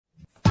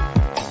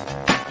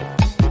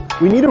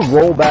We need to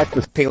roll back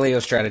the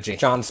paleo strategy.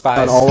 John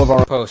spies on all of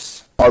our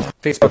posts. Our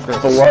Facebook groups.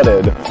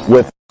 Flooded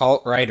with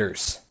alt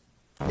writers.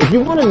 If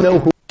you want to know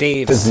who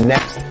Dave's his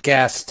next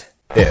guest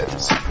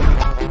is,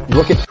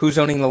 look at who's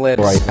owning the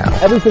libs right now.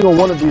 Every single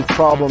one of these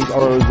problems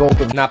are a result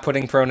of not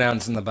putting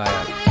pronouns in the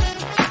bio.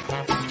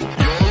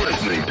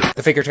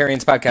 The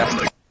Fakertarians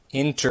Podcast.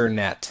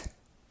 Internet.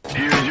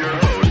 Here's your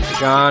host,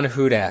 John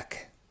Hudak.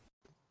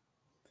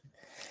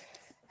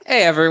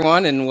 Hey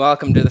everyone, and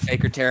welcome to the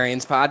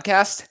Fakertarians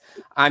Podcast.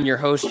 I'm your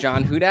host,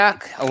 John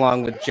Hudak,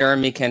 along with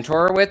Jeremy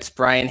Kantorowicz,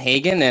 Brian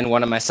Hagan, and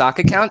one of my sock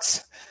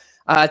accounts.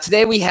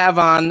 Today we have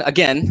on,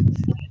 again,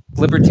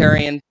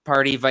 Libertarian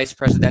Party Vice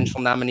Presidential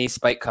nominee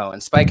Spike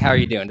Cohen. Spike, how are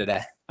you doing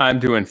today? I'm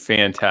doing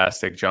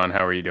fantastic, John.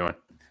 How are you doing?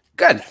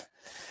 Good.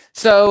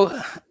 So,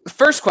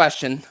 first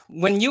question.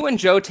 When you and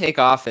Joe take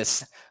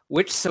office,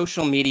 which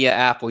social media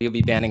app will you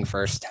be banning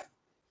first?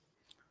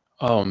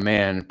 Oh,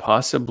 man.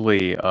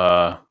 Possibly...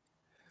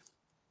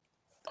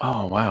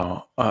 Oh,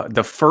 wow.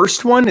 The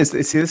first one is,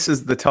 see, this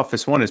is the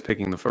toughest one, is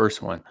picking the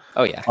first one.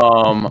 Oh, yeah.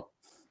 Oh,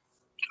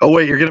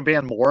 wait, you're going to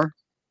ban more?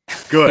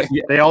 Good.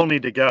 Yeah. They all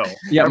need to go.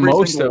 Yeah, Every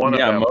most single of one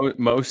them. them.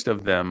 Most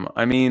of them.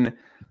 I mean,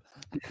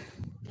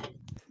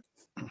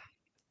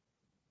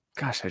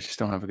 gosh, I just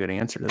don't have a good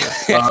answer to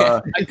this.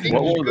 I think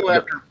what you will go the-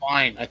 after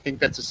Vine. I think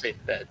that's a safe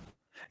bet.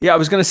 Yeah, I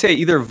was going to say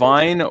either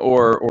Vine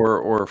or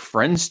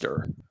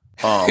Friendster.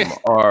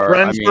 Or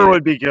Friendster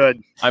would be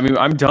good. I mean,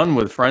 I'm done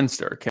with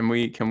Friendster. Can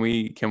we?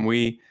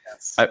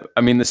 Yes.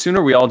 I mean, the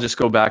sooner we all just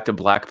go back to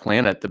Black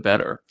Planet, the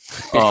better.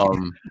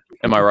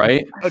 Am I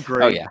right?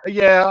 Agree. Oh, yeah.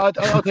 Yeah, I'll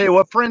tell you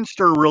what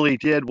Friendster really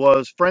did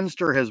was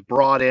Friendster has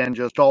brought in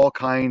just all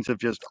kinds of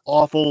just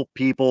awful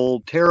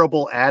people,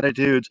 terrible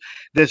attitudes.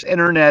 This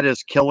internet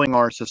is killing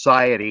our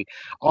society.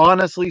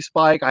 Honestly,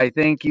 Spike, I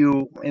think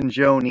you and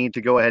Joe need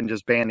to go ahead and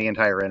just ban the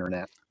entire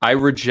internet. I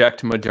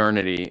reject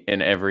modernity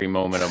in every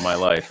moment of my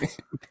life.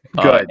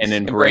 Good. And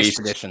Embrace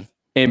tradition.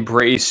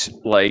 embrace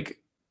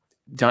like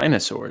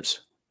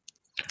dinosaurs.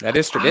 That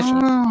is tradition.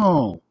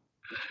 Oh.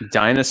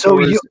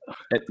 Dinosaurs,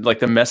 like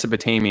the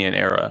Mesopotamian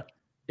era,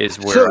 is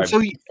where So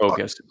I'm you-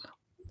 focused.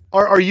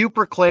 Are you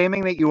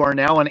proclaiming that you are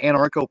now an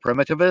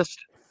anarcho-primitivist?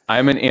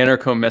 I'm an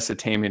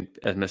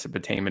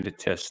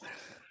anarcho-Mesopotamianist.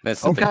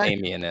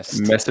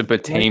 Mesopotamianist.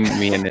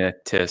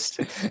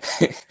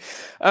 Mesopotamianist.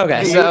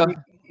 Okay, so...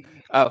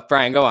 Oh,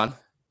 Brian, go on.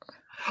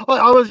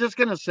 Well, I was just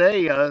gonna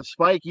say,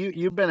 Spike,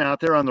 you've been out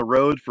there on the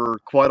road for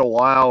quite a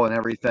while and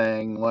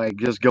everything, like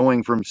just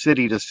going from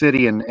city to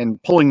city and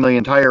pulling the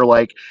entire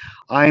like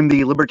I'm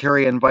the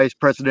Libertarian Vice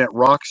President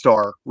rock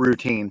star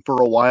routine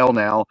for a while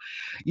now.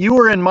 You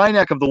were in my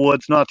neck of the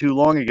woods not too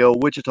long ago,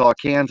 Wichita,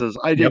 Kansas.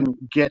 I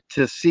didn't get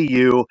to see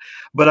you,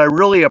 but I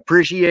really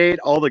appreciate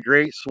all the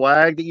great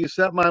swag that you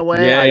sent my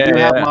way. Yeah, I do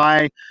yeah, have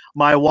yeah.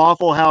 my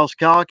Waffle House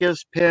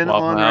Caucus pin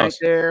Waffle on House. right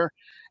there.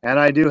 And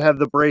I do have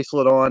the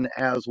bracelet on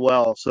as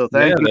well. So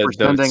thank Yeah, you for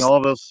sending all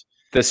of us.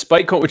 The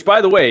Spike Cohen, which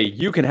by the way,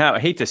 you can have. I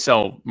hate to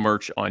sell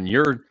merch on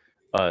your.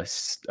 But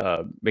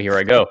here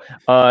I go.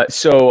 Right.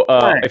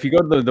 If you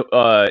go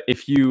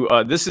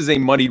to this is a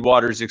Muddied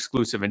Waters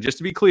exclusive, and just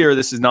to be clear,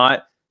 this is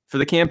not for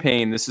the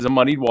campaign. This is a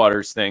Muddied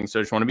Waters thing.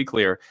 So I just want to be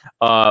clear.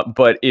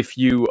 But if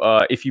you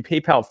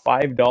PayPal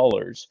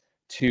 $5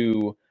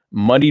 to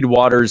Muddied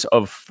Waters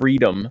of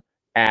Freedom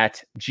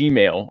at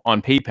Gmail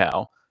on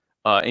PayPal.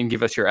 And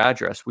give us your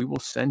address, we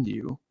will send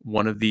you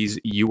one of these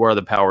You Are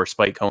the Power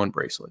Spike Cohen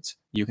bracelets.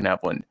 You can have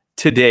one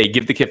today.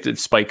 Give the gift to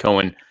Spike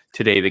Cohen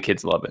today. The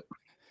kids love it.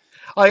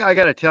 I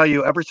got to tell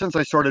you, ever since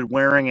I started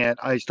wearing it,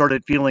 I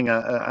started feeling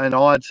an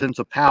odd sense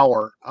of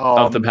power.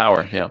 Of the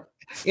power, yeah.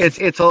 It's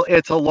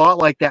a lot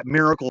like that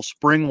Miracle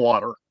Spring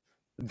Water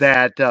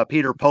that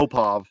Peter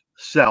Popov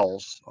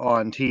sells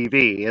on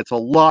TV. It's a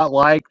lot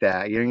like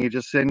that. You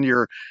just send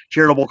your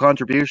charitable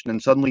contribution,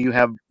 and suddenly you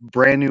have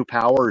brand new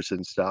powers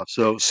and stuff.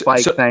 So,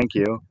 Spike, thank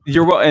you.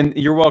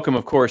 You're welcome,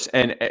 of course.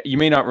 And you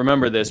may not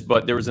remember this,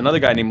 but there was another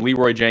guy named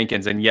Leroy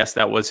Jenkins, and yes,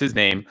 that was his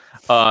name,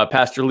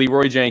 Pastor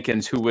Leroy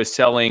Jenkins, who was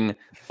selling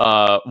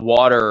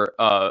water,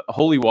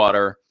 holy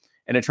water,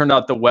 and it turned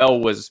out the well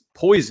was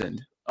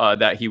poisoned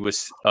that he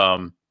was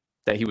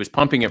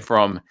pumping it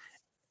from.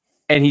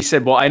 And he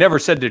said, "Well, I never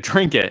said to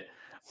drink it."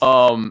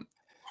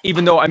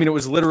 Even though, I mean, it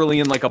was literally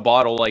in like a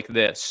bottle like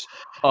this.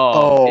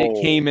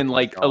 It came in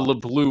like a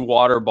blue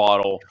water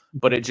bottle,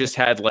 but it just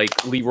had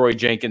like Leroy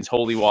Jenkins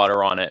holy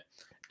water on it,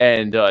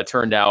 and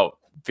turned out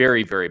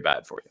very, very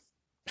bad for you.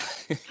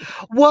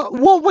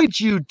 What would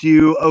you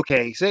do?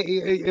 Okay,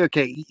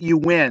 you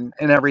win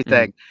and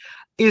everything.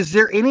 Is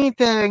there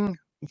anything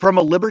from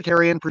a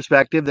libertarian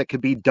perspective that could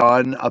be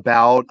done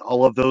about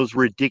all of those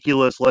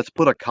ridiculous, let's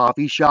put a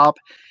coffee shop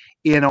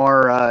in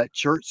our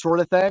church sort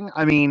of thing?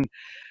 I mean,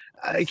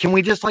 can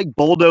we just like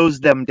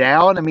bulldoze them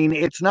down? I mean,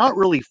 it's not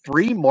really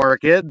free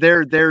market.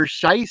 They're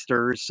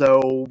shysters.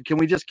 So can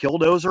we just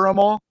killdozer them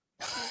all?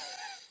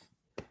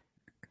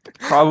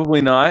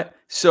 Probably not.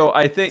 So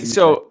I think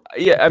so.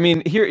 Yeah, I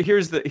mean,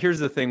 here's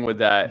the thing with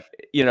that.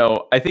 You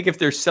know, I think if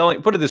they're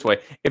selling, put it this way,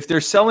 if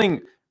they're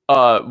selling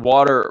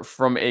water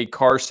from a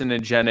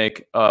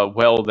carcinogenic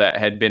well that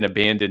had been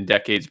abandoned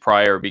decades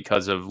prior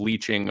because of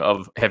leaching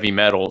of heavy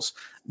metals,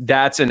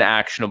 that's an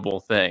actionable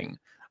thing.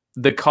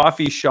 The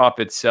coffee shop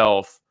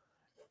itself,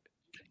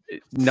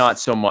 not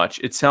so much.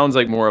 It sounds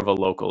like more of a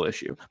local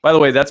issue. By the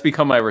way, that's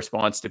become my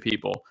response to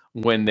people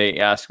when they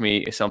ask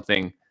me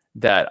something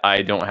that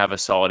I don't have a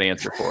solid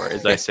answer for,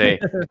 is I say,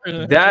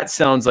 that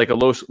sounds like a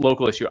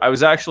local issue. I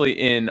was actually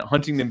in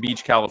Huntington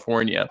Beach,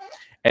 California,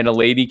 and a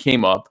lady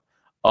came up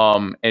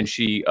and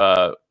she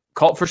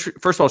called, first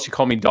of all, she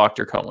called me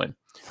Dr. Cohen,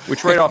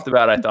 which right off the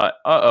bat, I thought,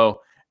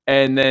 uh-oh.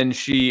 And then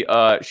she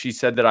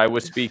said that I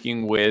was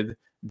speaking with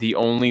the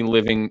only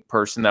living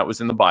person that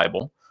was in the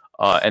Bible.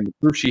 And the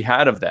proof she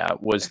had of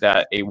that was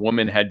that a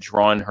woman had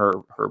drawn her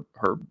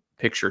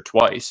picture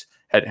twice,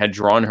 had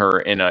drawn her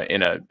in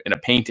a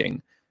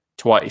painting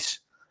twice,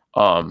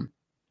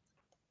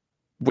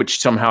 which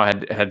somehow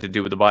had to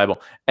do with the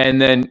Bible.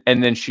 And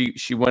then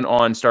she went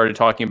on, started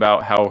talking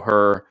about how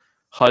her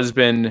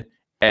husband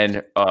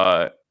and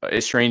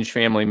estranged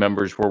family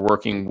members were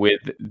working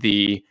with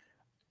the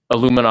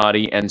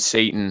Illuminati and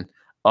Satan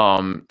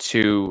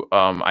to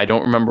I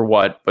don't remember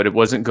what, but it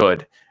wasn't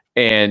good.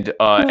 And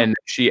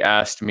she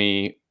asked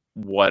me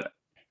what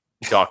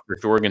Dr.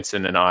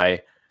 Jorgensen and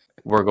I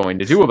were going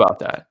to do about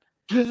that.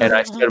 And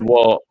I said,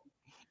 well,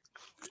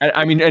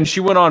 I mean, and she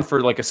went on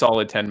for like a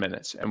solid 10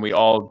 minutes, and we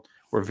all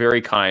were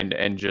very kind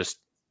and just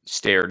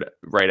stared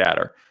right at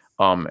her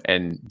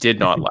and did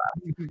not laugh.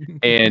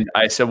 And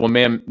I said, well,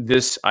 ma'am,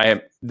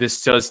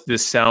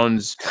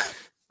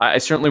 I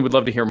certainly would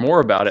love to hear more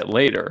about it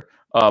later,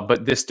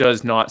 but this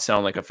does not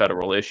sound like a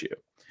federal issue.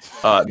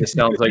 This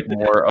sounds like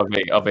more of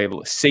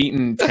a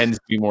Satan tends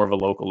to be more of a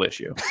local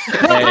issue,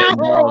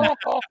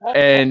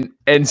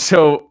 and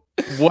so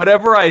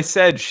whatever I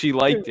said, she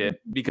liked it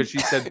because she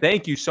said,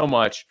 "Thank you so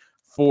much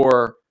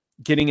for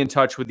getting in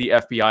touch with the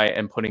FBI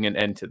and putting an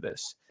end to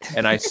this."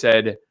 And I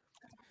said,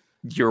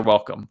 "You're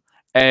welcome."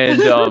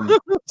 And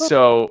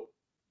so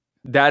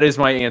that is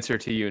my answer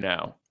to you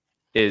now.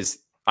 Is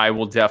I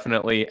will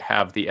definitely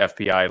have the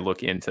FBI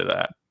look into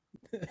that.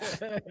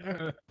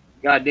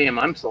 God damn,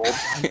 I'm sold.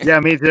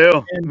 Yeah, me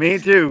too. Me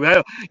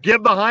too.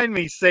 Get behind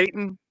me,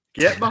 Satan.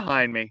 Get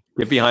behind me.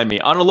 Get behind me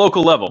on a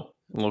local level.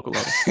 On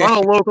a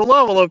local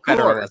level, of course.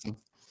 Federalism.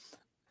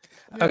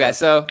 Okay,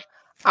 so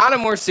on a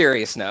more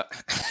serious note,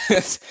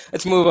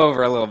 let's move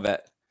over a little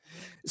bit.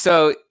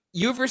 So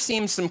you've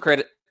received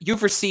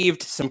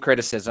some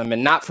criticism,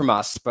 and not from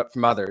us, but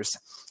from others,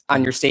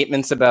 on your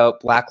statements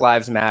about Black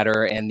Lives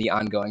Matter and the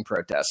ongoing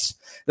protests.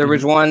 There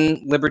was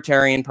one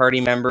Libertarian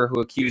Party member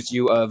who accused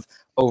you of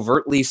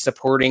overtly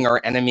supporting our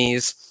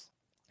enemies,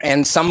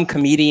 and some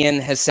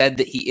comedian has said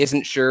that he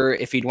isn't sure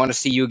if he'd want to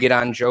see you get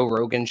on Joe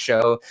Rogan's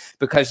show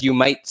because you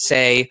might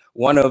say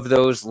one of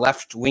those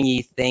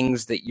left-wingy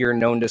things that you're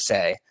known to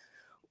say.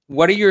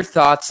 What are your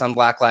thoughts on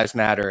Black Lives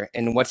Matter,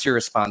 and what's your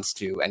response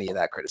to any of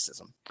that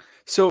criticism?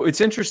 So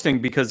it's interesting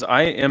because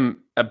I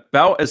am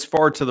about as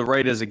far to the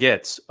right as it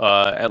gets,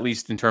 at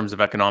least in terms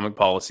of economic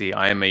policy.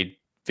 I am a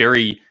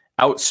very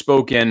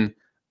outspoken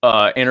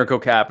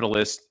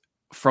anarcho-capitalist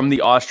from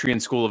the Austrian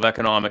School of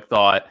Economic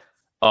Thought,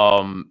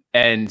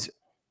 and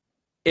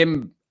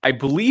am, I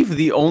believe,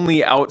 the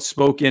only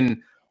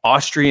outspoken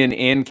Austrian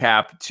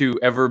ANCAP to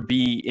ever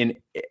be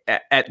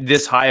at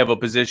this high of a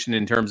position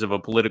in terms of a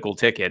political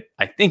ticket.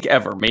 I think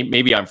ever.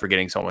 Maybe I'm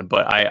forgetting someone,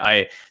 but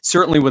I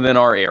certainly within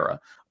our era.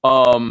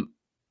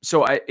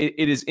 So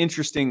it is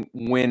interesting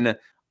when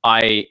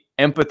I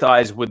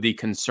empathize with the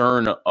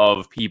concern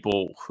of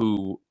people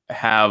who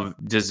have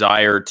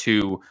desire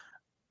to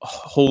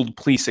hold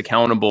police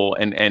accountable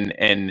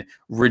and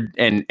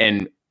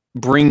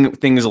bring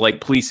things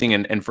like policing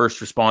and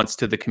first response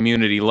to the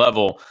community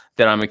level,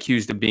 that I'm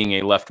accused of being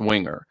a left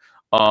winger.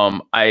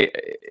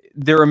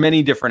 There are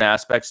many different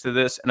aspects to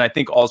this, and I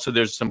think also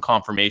there's some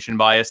confirmation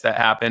bias that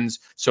happens.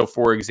 So,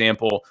 for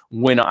example,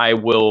 when I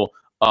will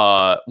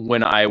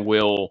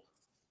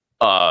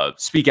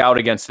speak out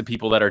against the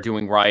people that are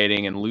doing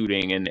rioting and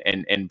looting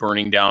and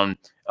burning down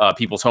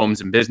people's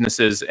homes and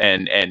businesses,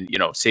 and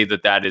say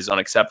that is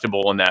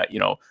unacceptable, and that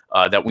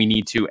that we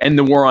need to end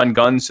the war on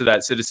guns so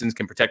that citizens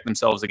can protect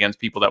themselves against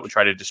people that would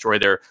try to destroy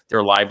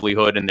their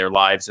livelihood and their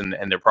lives and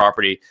their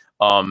property.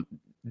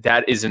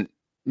 That isn't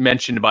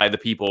mentioned by the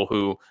people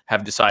who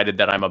have decided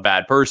that I'm a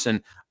bad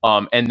person.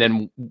 And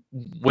then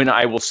when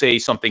I will say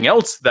something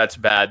else that's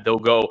bad, they'll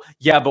go,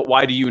 yeah, but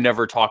why do you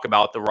never talk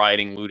about the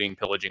rioting, looting,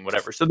 pillaging,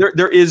 whatever? So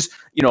there is,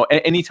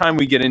 anytime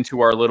we get into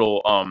our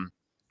little,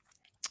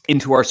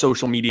 into our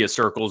social media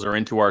circles or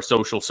into our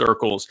social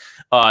circles,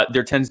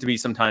 there tends to be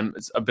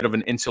sometimes a bit of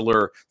an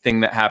insular thing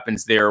that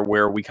happens there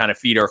where we kind of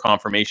feed our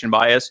confirmation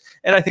bias.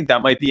 And I think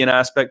that might be an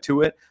aspect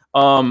to it.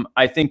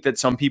 I think that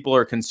some people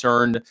are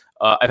concerned.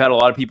 I've had a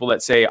lot of people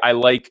that say, I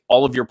like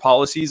all of your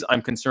policies.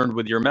 I'm concerned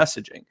with your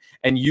messaging.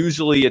 And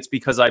usually it's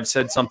because I've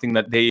said something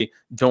that they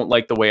don't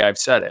like the way I've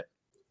said it.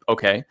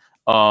 Okay.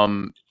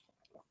 I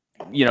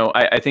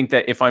think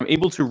that if I'm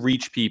able to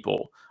reach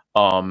people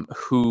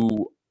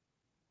who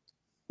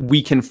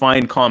we can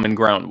find common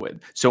ground with.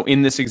 So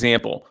in this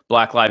example,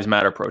 Black Lives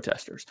Matter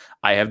protesters.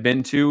 I have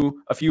been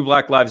to a few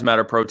Black Lives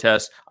Matter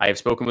protests. I have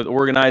spoken with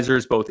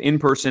organizers, both in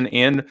person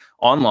and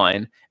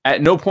online.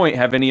 At no point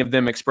have any of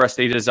them expressed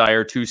a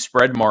desire to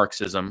spread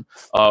Marxism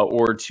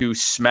or to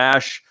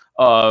smash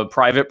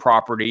private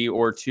property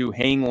or to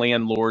hang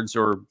landlords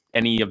or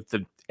any of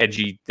the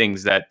edgy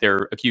things that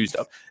they're accused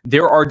of.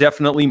 There are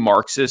definitely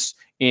Marxists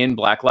in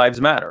Black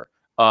Lives Matter,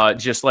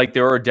 just like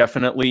there are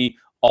definitely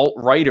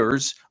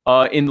alt-righters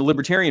in the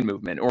libertarian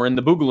movement or in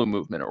the Boogaloo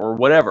movement or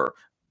whatever.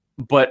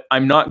 But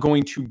I'm not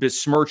going to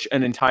besmirch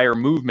an entire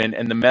movement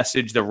and the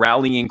message, the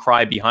rallying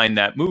cry behind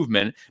that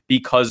movement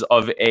because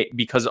of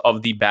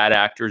the bad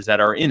actors that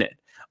are in it.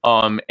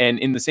 And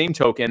in the same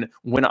token,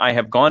 when I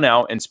have gone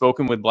out and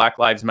spoken with Black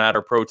Lives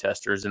Matter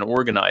protesters and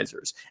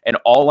organizers, and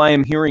all I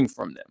am hearing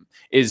from them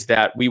is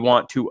that we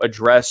want to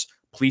address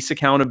police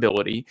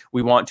accountability,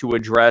 we want to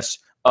address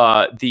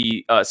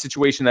the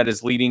situation that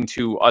is leading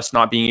to us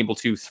not being able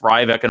to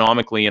thrive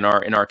economically in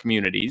our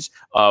communities,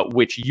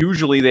 which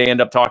usually they end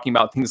up talking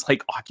about things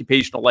like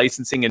occupational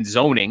licensing and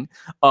zoning,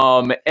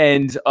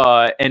 and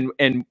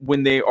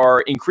when they are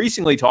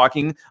increasingly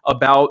talking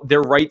about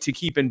their right to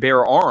keep and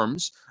bear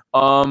arms,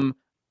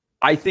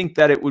 I think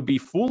that it would be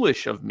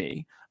foolish of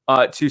me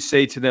to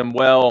say to them,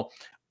 well,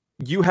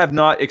 you have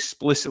not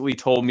explicitly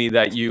told me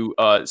that you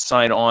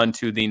sign on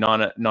to the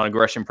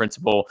non-aggression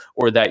principle,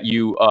 or that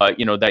you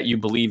that you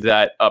believe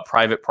that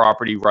private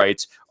property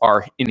rights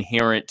are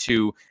inherent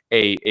to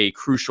a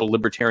crucial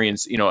libertarian,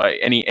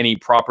 any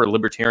proper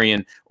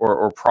libertarian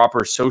or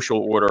proper social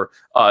order.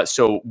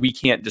 So we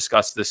can't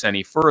discuss this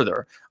any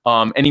further,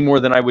 any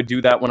more than I would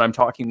do that when I'm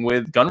talking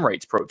with gun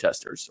rights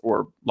protesters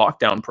or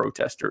lockdown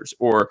protesters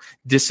or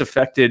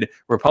disaffected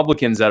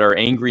Republicans that are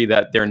angry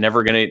that they're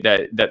never going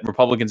to, that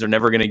Republicans are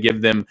never going to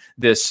give them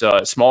this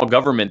small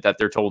government that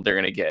they're told they're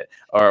going to get,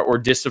 or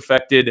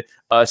disaffected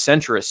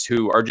centrists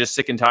who are just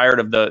sick and tired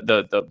of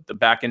the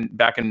back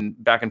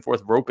and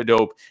forth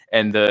rope-a-dope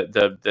and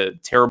the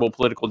terrible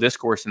political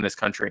discourse in this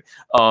country.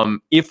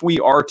 If we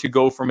are to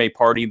go from a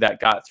party that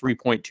got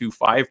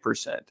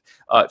 3.25%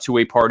 to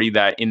a party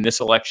that in this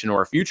election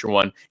or a future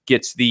one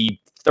gets the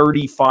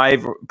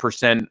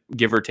 35%,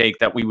 give or take,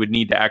 that we would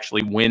need to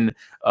actually win,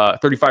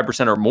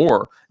 35% or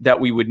more that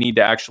we would need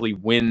to actually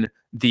win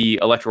the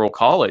Electoral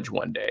College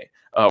one day,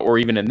 or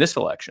even in this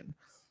election.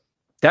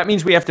 That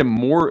means we have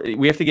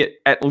to get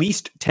at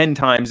least 10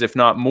 times, if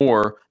not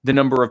more, the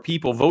number of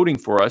people voting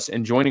for us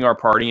and joining our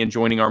party and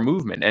joining our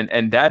movement.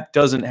 And that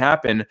doesn't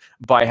happen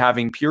by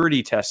having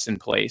purity tests in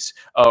place,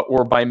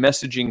 or by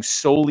messaging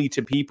solely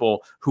to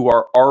people who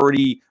are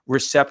already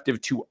receptive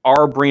to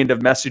our brand of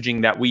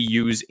messaging that we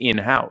use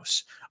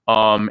in-house.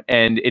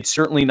 And it's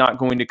certainly not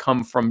going to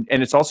come from,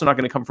 and it's also not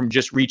going to come from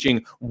just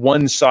reaching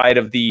one side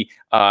of the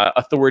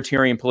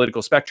authoritarian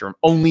political spectrum,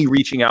 only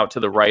reaching out to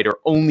the right, or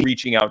only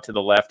reaching out to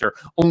the left, or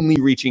only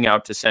reaching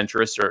out to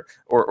centrists,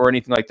 or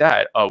anything like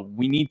that.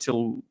 We need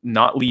to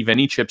not leave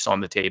any chips on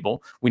the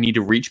table. We need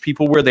to reach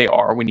people where they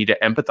are. We need to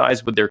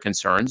empathize with their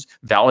concerns,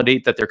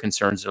 validate that their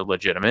concerns are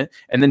legitimate,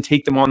 and then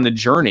take them on the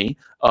journey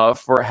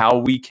for how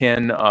we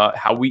can,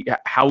 how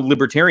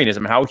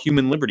libertarianism, how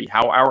human liberty,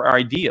 how our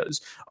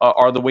ideas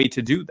are the way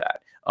to do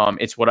that.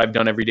 It's what I've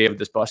done every day of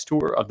the bus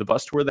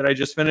tour that I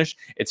just finished.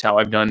 It's how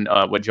I've done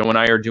what Joe and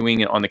I are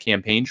doing on the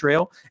campaign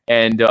trail.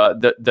 And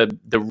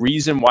the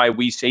reason why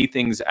we say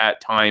things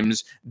at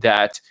times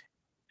that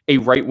a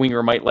right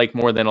winger might like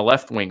more than a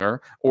left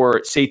winger,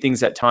 or say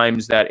things at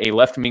times that a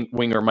left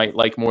winger might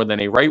like more than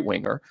a right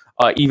winger,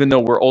 even though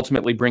we're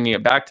ultimately bringing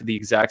it back to the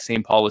exact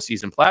same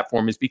policies and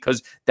platform, is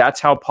because that's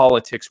how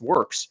politics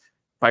works.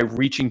 By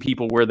reaching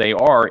people where they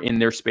are in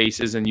their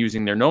spaces and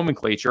using their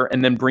nomenclature,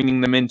 and then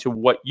bringing them into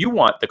what you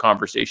want the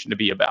conversation to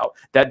be about.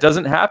 That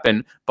doesn't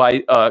happen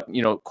by,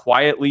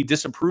 quietly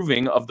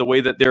disapproving of the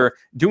way that they're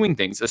doing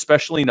things,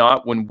 especially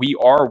not when we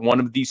are one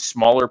of these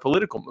smaller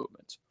political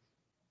movements.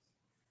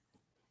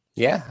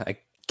 Yeah, I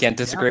can't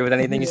disagree with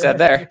anything you said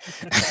there.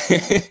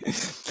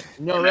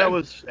 No, that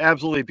was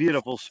absolutely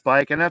beautiful,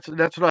 Spike, and that's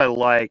what I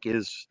like.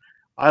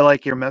 I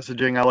like your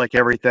messaging. I like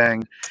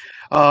everything.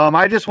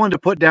 I just wanted to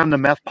put down the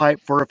meth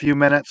pipe for a few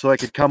minutes so I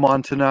could come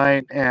on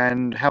tonight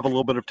and have a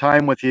little bit of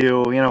time with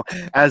you,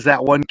 as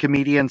that one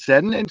comedian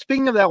said. And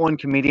speaking of that one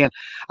comedian,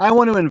 I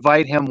want to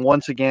invite him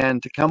once again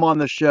to come on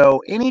the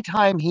show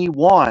anytime he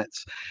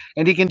wants.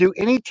 And he can do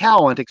any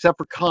talent except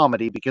for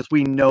comedy, because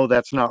we know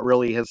that's not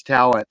really his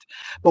talent.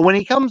 But when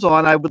he comes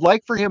on, I would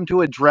like for him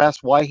to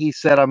address why he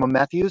said I'm a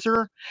meth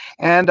user.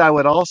 And I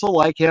would also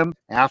like him,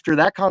 after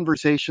that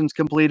conversation's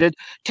completed,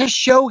 to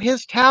show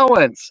his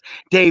talents.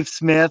 Dave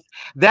Smith,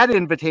 that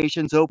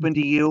invitation's open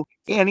to you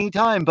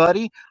anytime,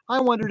 buddy.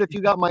 I wondered if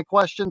you got my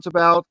questions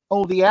about,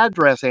 the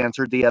address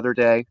answered the other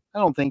day. I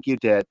don't think you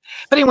did.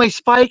 But anyway,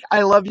 Spike,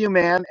 I love you,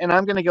 man. And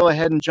I'm going to go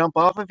ahead and jump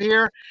off of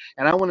here.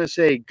 And I want to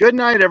say good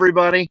night,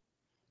 everybody.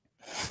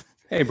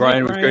 Hey,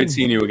 Brian, it was great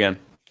seeing you again.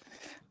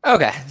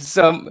 Okay,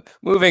 so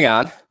moving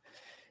on.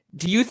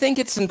 Do you think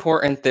it's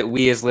important that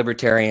we as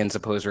libertarians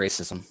oppose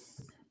racism?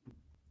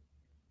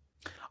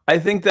 I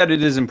think that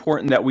it is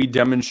important that we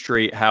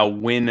demonstrate how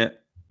when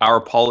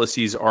our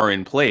policies are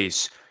in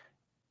place,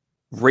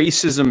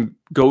 racism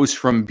goes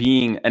from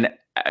being an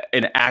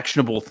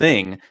actionable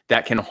thing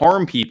that can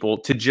harm people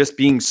to just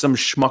being some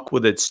schmuck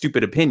with a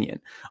stupid opinion.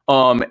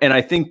 And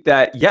I think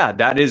that,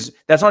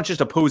 that's not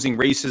just opposing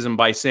racism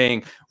by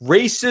saying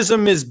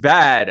racism is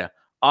bad.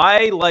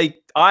 I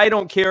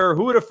don't care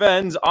who it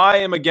offends. I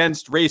am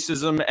against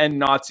racism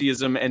and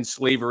Nazism and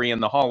slavery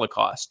and the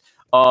Holocaust.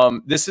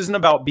 This isn't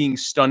about being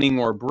stunning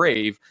or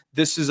brave.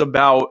 This is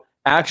about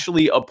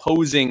actually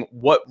opposing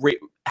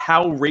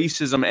how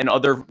racism and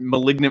other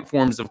malignant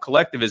forms of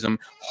collectivism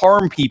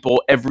harm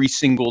people every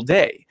single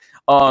day.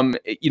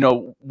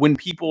 When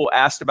people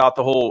asked about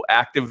the whole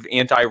active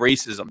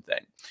anti-racism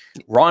thing,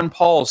 Ron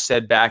Paul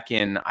said back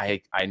in,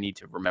 I need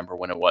to remember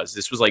when it was.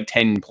 This was like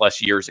 10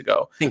 plus years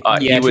ago. I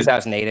think,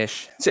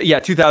 2008-ish. So,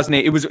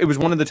 2008. It was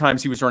one of the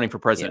times he was running for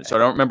president. Yeah. So I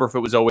don't remember if it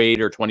was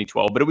 2008 or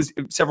 2012, but it was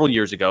several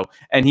years ago.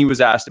 And he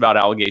was asked about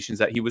allegations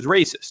that he was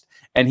racist.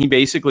 And he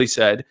basically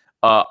said,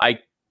 I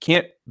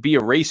can't be a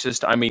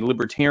racist. I'm a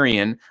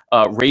libertarian.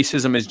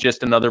 Racism is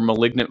just another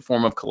malignant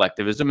form of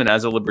collectivism. And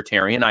as a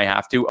libertarian, I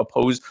have to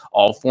oppose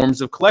all forms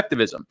of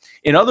collectivism.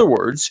 In other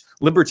words,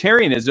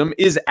 libertarianism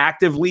is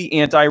actively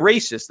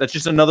anti-racist. That's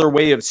just another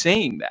way of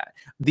saying that.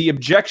 The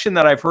objection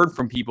that I've heard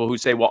from people who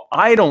say, well,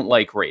 I don't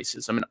like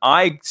racism and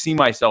I see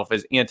myself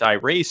as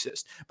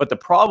anti-racist. But the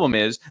problem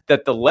is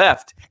that the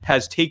left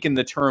has taken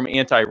the term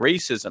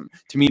anti-racism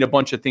to mean a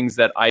bunch of things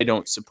that I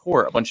don't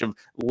support, a bunch of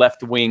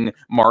left-wing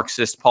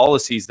Marxist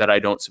policies that I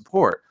don't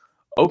support.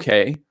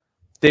 Okay.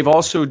 They've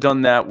also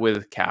done that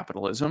with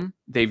capitalism.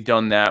 They've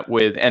done that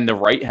and the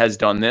right has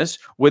done this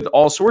with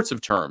all sorts of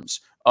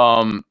terms.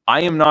 I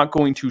am not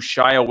going to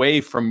shy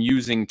away from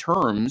using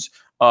terms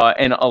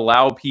and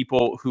allow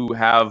people who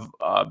have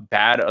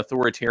bad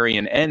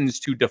authoritarian ends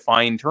to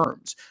define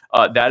terms.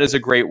 That is a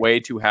great way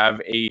to have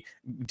a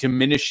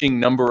diminishing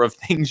number of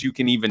things you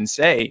can even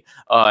say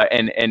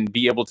and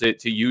be able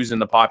to use in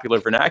the popular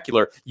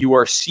vernacular. You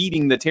are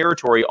ceding the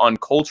territory on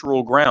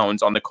cultural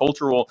grounds, on the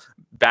cultural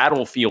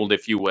battlefield,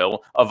 if you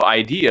will, of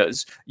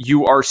ideas.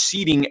 You are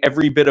ceding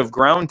every bit of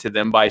ground to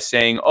them by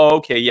saying, oh,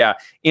 okay, yeah,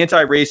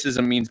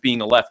 anti-racism means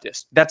being a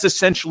leftist. That's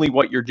essentially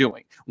what you're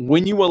doing.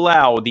 When you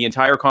allow the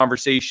entire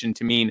conversation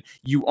to mean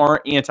you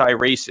aren't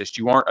anti-racist,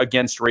 you aren't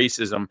against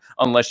racism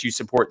unless you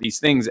support these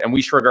things, and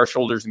we shrug our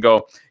shoulders and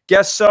go,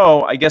 guess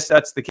so, I guess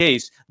that's the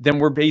case, then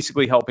we're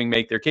basically helping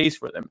make their case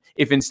for them.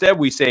 If instead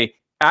we say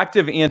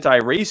active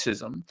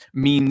anti-racism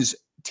means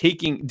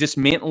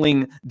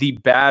dismantling the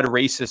bad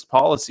racist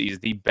policies,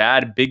 the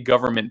bad big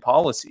government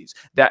policies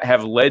that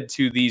have led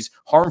to these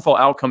harmful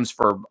outcomes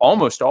for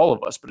almost all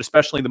of us, but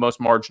especially the most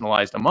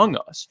marginalized among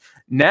us.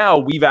 Now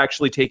we've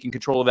actually taken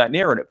control of that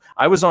narrative.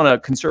 I was on a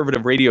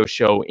conservative radio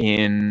show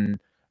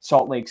in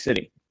Salt Lake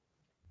City,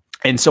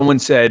 and someone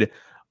said,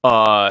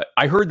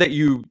 I heard that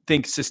you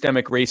think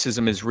systemic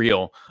racism is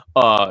real.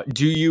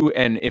 Do you?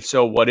 And if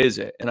so, what is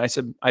it? And I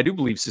said, I do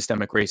believe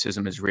systemic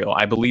racism is real.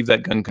 I believe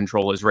that gun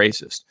control is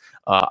racist.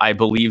 I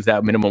believe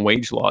that minimum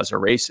wage laws are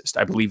racist.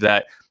 I believe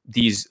that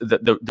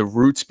the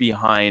roots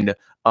behind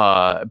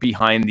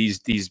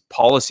these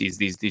policies,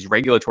 these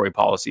regulatory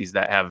policies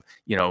that have,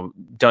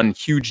 done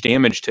huge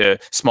damage to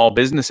small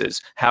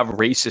businesses have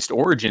racist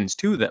origins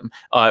to them,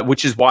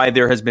 which is why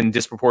there has been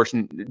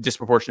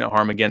disproportionate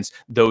harm against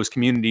those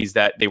communities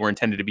that they were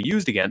intended to be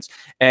used against.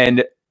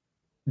 And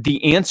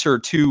the answer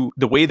to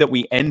the way that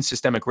we end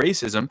systemic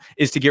racism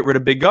is to get rid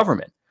of big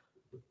government.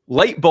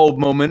 Light bulb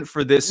moment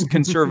for this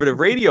conservative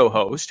radio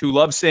host who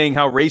loves saying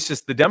how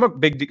racist the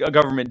big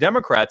government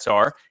Democrats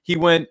are. He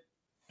went,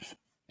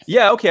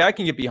 yeah, okay, I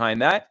can get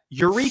behind that.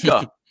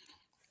 Eureka.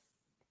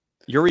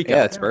 Eureka. Yeah,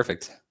 that's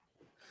perfect.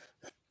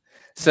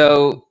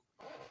 So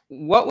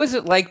what was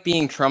it like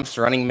being Trump's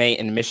running mate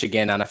in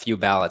Michigan on a few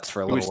ballots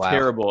for a little while? It was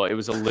terrible. It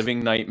was a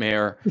living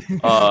nightmare.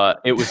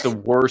 It was the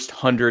worst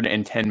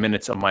 110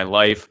 minutes of my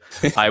life.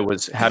 I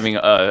was having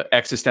an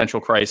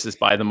existential crisis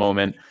by the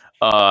moment.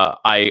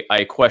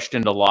 I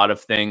questioned a lot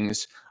of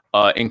things,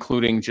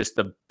 including just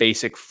the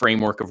basic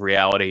framework of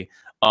reality.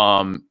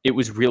 It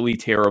was really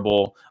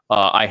terrible.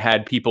 I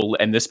had people,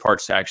 and this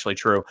part's actually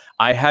true,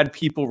 I had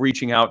people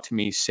reaching out to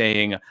me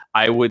saying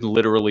I would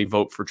literally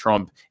vote for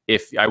Trump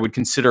if I would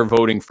consider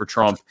voting for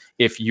Trump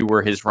if you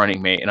were his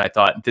running mate. And I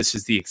thought this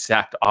is the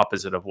exact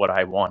opposite of what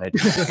I wanted.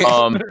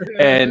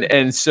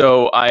 And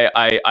so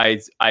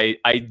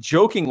I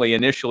jokingly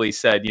initially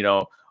said,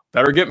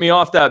 better get me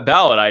off that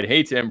ballot. I'd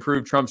hate to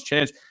improve Trump's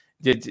chance.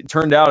 It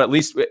turned out, at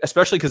least,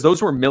 especially because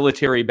those were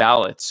military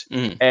ballots,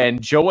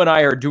 and Joe and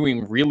I are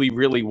doing really,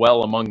 really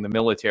well among the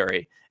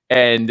military.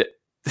 And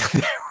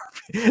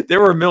there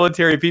were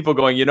military people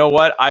going, you know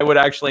what? I would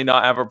actually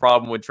not have a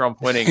problem with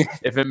Trump winning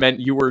if it meant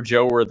you were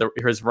Joe or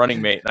his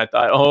running mate. And I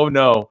thought, oh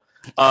no,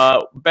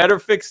 better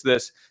fix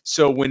this.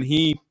 So when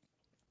he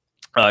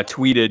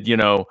tweeted,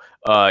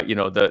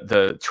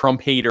 the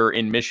Trump hater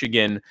in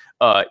Michigan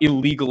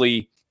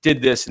illegally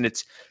did this, and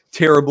it's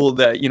terrible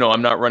that,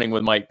 I'm not running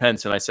with Mike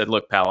Pence. And I said,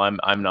 look, pal,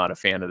 I'm not a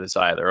fan of this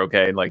either.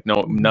 Okay. Like,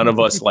 no, none of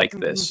us like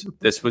this.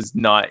 This was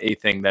not a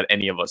thing that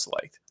any of us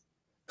liked.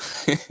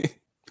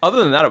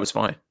 Other than that, it was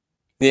fine.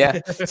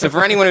 Yeah. So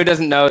for anyone who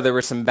doesn't know, there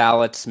were some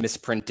ballots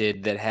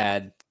misprinted that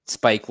had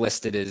Spike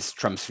listed as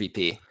Trump's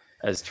VP.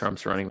 As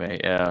Trump's running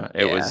mate, yeah,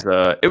 it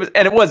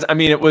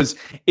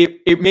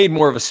made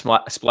more of a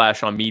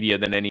splash on media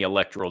than any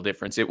electoral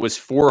difference. It was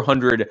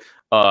 400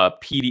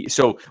 PD.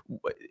 So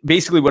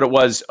basically, what it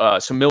was,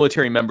 so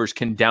military members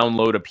can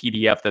download a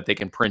PDF that they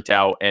can print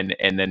out and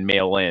then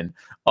mail in.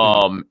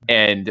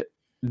 And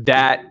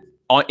that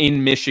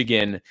in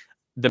Michigan,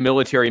 the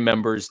military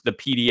members, the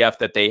PDF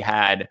that they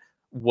had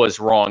was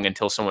wrong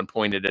until someone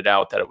pointed it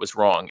out that it was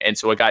wrong. And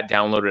so it got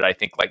downloaded, I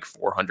think, like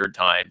 400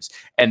 times.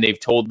 And they've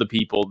told the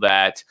people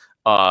that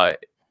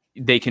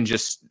they can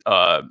just,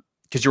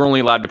 because you're only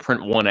allowed to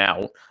print one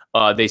out.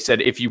 They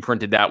said if you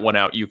printed that one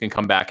out, you can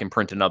come back and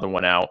print another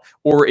one out.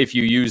 Or if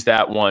you use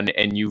that one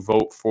and you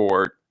vote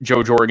for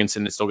Joe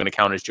Jorgensen, it's still going to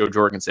count as Joe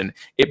Jorgensen.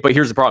 But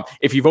here's the problem.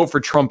 If you vote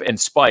for Trump and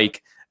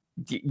Spike,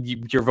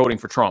 you're voting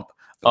for Trump.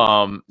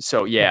 But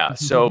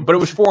it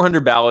was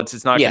 400 ballots.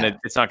 It's not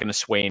gonna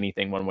sway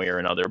anything one way or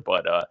another,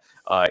 but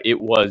it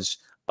was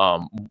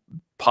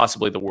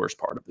possibly the worst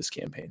part of this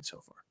campaign so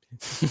far.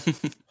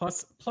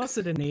 plus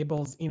it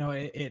enables,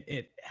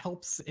 it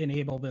helps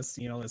enable this,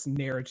 this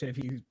narrative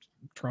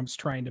Trump's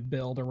trying to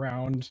build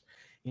around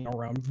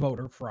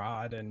voter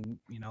fraud and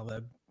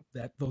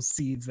those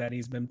seeds that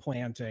he's been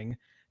planting.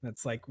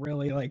 That's like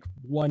really like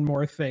one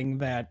more thing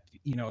that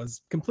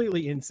is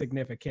completely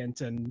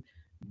insignificant and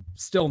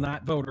still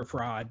not voter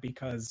fraud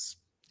because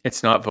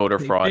it's not voter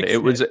fraud.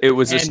 It was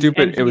a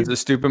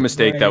stupid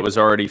mistake that was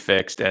already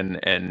fixed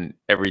and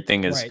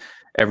everything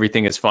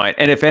is fine.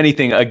 And if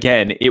anything,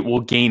 again, it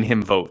will gain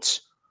him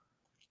votes.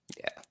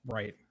 Yeah.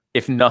 Right.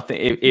 If nothing,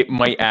 it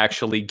might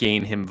actually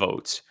gain him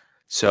votes.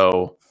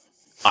 So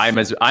I'm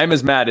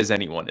as mad as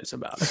anyone is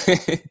about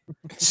it.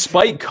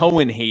 Spike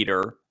Cohen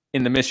hater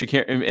in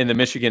the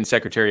Michigan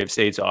Secretary of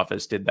State's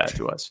office did that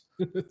to us.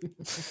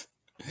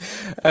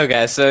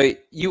 Okay, so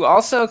you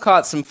also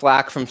caught some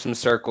flack from some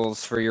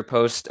circles for your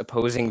post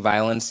opposing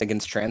violence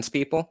against trans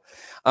people.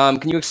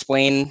 Can you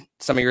explain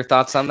some of your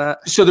thoughts on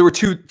that? So there were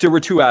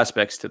two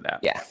aspects to that.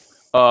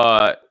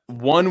 Yeah.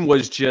 One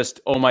was just,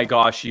 oh my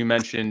gosh, you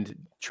mentioned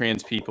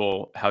trans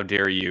people. How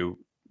dare you?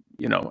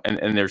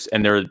 And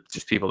there are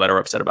just people that are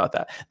upset about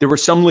that. There were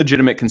some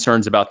legitimate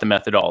concerns about the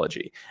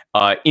methodology.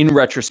 In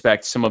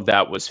retrospect, some of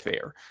that was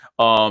fair.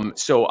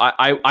 So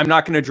I'm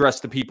not going to address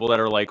the people that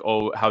are like,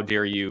 oh, how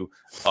dare you,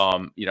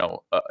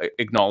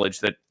 acknowledge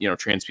that,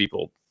 trans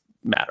people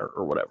matter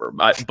or whatever.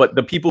 But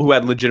the people who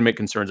had legitimate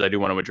concerns, I do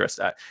want to address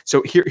that.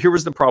 So here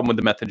was the problem with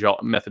the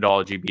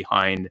methodology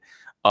behind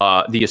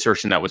the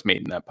assertion that was made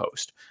in that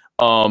post.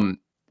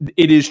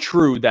 It is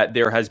true that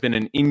there has been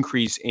an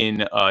increase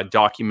in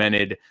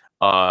documented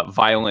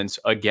violence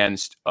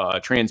against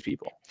trans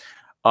people.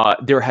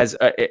 There has,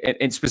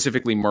 and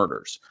specifically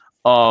murders.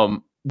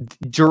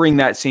 During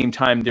that same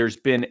time, there's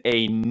been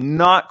a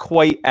not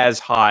quite as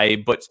high,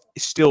 but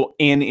still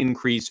an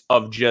increase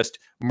of just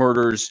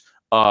murders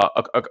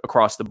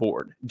across the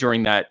board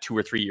during that 2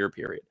 or 3 year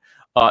period.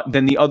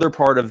 Then the other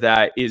part of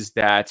that is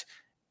that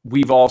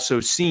we've also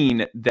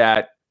seen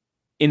that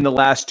in the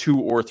last 2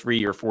 or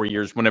 3 or 4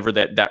 years, whenever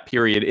that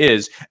period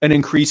is, an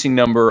increasing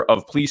number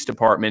of police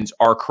departments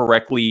are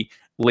correctly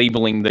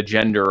labeling the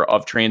gender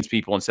of trans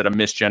people instead of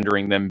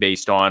misgendering them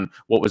based on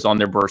what was on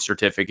their birth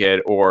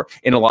certificate, or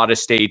in a lot of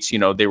states,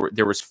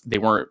 they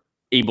weren't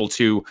able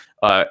to,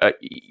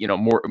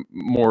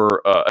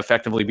 more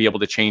effectively be able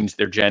to change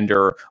their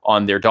gender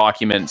on their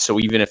documents. So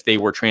even if they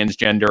were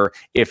transgender,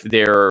 if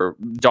their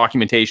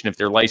documentation, if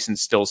their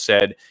license still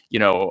said,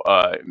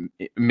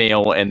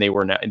 male and they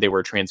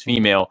were trans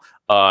female,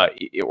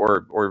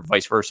 or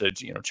vice versa,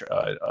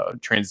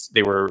 trans,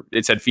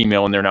 it said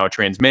female and they're now a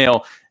trans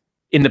male.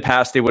 In the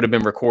past, they would have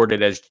been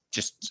recorded as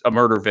just a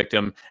murder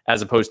victim,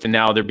 as opposed to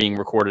now they're being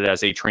recorded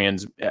as a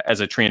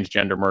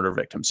transgender murder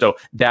victim. So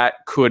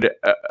that could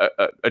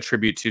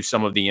attribute to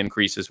some of the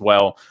increase as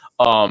well.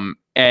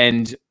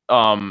 In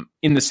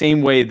the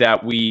same way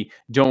that we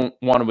don't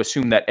want to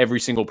assume that every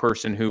single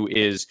person who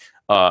is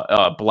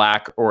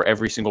black or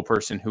every single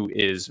person who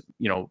is,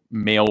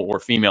 male or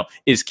female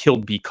is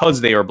killed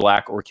because they are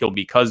black or killed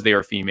because they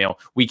are female.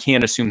 We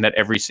can't assume that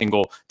every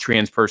single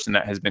trans person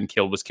that has been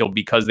killed was killed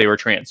because they were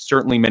trans.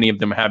 Certainly many of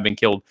them have been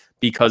killed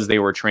because they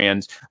were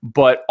trans,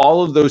 but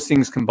all of those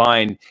things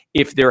combined,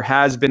 if there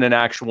has been an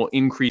actual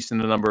increase in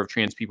the number of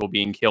trans people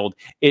being killed,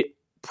 it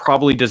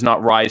probably does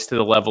not rise to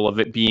the level of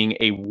it being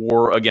a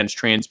war against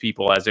trans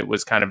people as it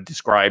was kind of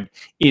described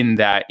in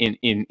that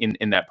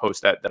in that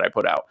post that I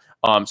put out.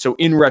 So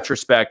in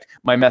retrospect,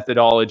 my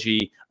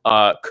methodology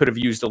could have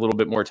used a little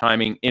bit more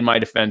timing. In my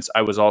defense,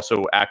 I was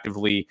also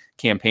actively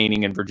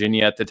campaigning in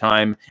Virginia at the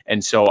time,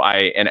 and so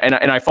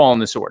I fall in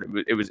this order.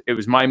 It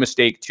was my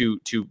mistake to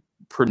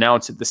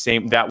pronounce it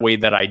that way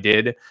that I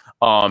did.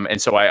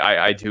 And so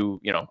I do,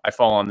 I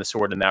fall on the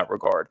sword in that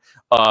regard.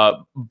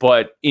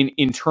 But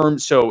in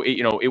terms, so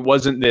it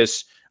wasn't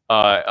this.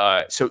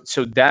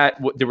 So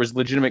that there was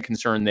legitimate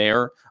concern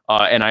there,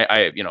 and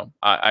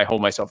I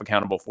hold myself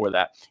accountable for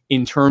that.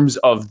 In terms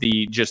of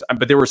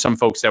but there were some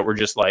folks that were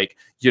just like,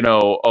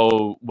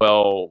 oh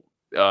well.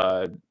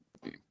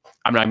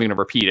 I'm not even going to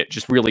repeat it.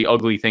 Just really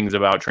ugly things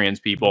about trans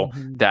people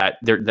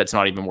that's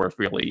not even worth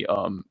really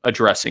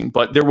addressing.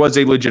 But there was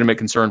a legitimate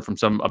concern from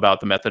some about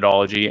the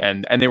methodology,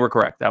 and they were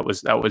correct. That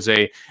was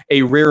a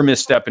rare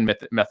misstep in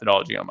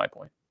methodology on my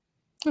point.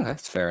 Oh,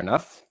 that's fair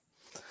enough.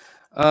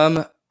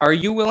 Are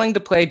you willing to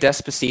play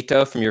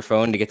Despacito from your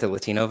phone to get the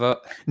Latino vote?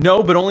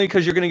 No, but only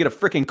because you're going to get a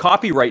freaking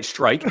copyright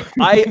strike.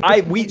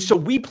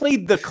 We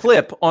played the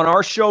clip on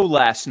our show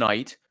last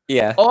night.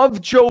 Yeah.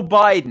 Of Joe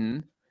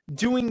Biden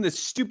doing the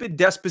stupid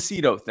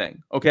Despacito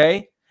thing,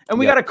 okay? And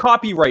we got a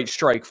copyright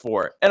strike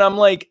for it. And I'm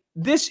like,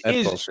 that's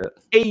bullshit.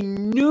 A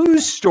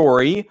news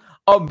story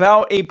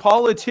about a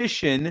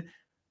politician.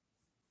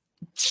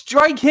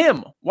 Strike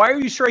him. Why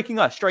are you striking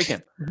us? Strike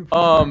him.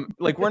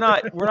 Like we're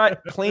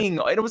not playing.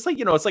 It was like,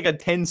 it's like a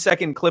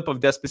 10-second clip of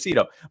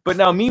Despacito. But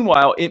now,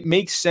 meanwhile, it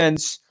makes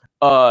sense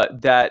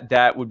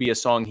that would be a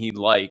song he'd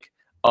like.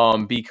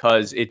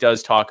 Because it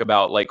does talk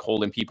about like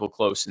holding people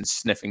close and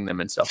sniffing them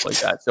and stuff like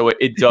that. So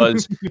it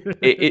does,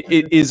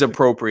 it is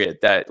appropriate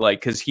that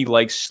like, cause he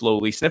likes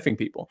slowly sniffing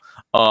people.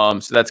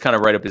 So that's kind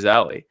of right up his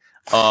alley.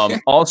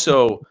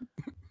 Also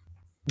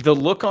the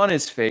look on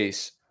his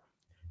face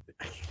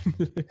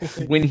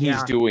when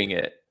he's doing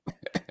it,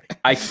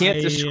 I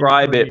can't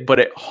describe it, but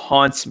it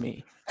haunts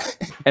me.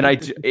 And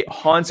it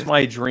haunts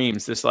my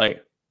dreams. This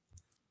like,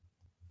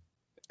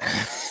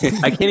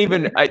 I can't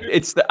even,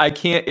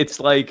 it's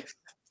like,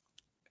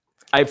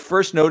 I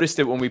first noticed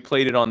it when we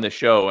played it on the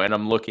show, and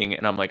I'm looking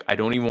and I'm like, I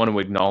don't even want to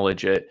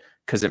acknowledge it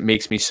because it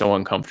makes me so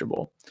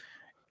uncomfortable.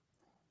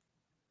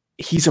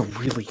 He's a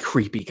really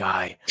creepy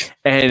guy.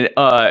 And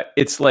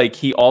it's like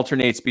he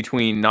alternates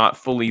between not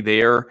fully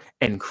there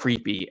and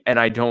creepy. And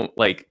I don't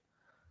like,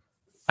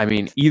 I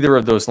mean, either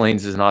of those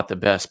lanes is not the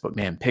best, but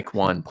man, pick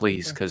one,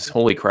 please, because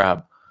holy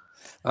crap.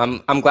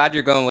 I'm glad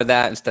you're going with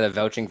that instead of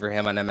vouching for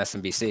him on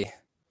MSNBC.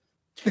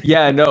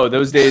 Yeah, no,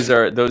 those days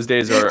are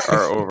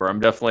over. I'm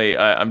definitely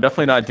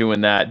not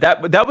doing that.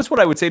 That was what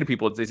I would say to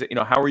people. They say,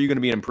 how are you going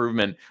to be an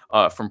improvement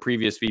from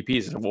previous VPs? I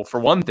said, well, for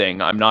one thing,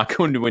 I'm not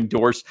going to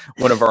endorse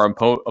one of our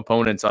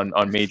opponents on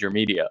major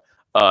media.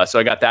 So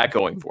I got that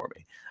going for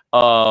me.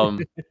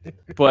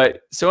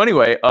 But so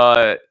anyway,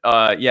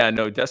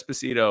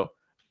 Despacito.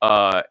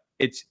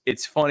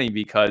 It's funny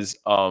because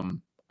my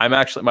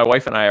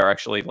wife and I are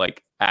actually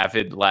like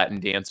avid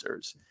Latin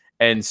dancers,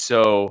 and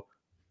so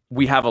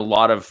we have a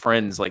lot of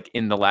friends like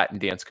in the Latin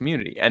dance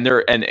community, and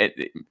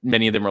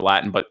many of them are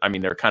Latin, but I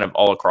mean, they're kind of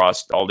all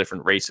across all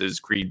different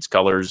races, creeds,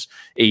 colors,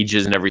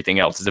 ages, and everything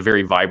else. It's a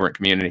very vibrant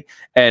community.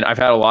 And I've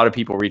had a lot of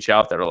people reach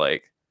out that are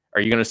like,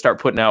 are you going to start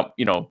putting out,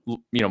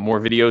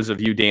 more videos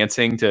of you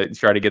dancing to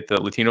try to get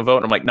the Latino vote?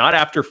 And I'm like, not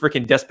after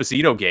freaking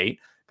Despacito gate.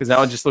 Cause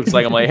now it just looks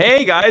like I'm like,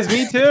 hey guys,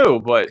 me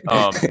too. But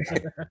I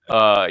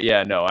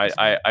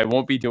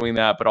won't be doing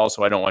that. But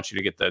also I don't want you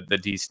to get the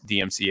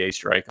DMCA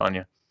strike on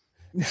you.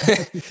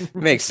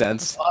 Makes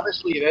sense.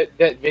 Honestly,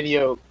 that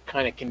video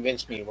kind of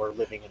convinced me we're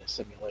living in a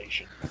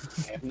simulation.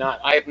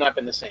 I have not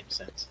been the same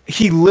since.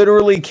 He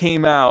literally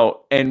came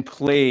out and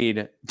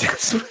played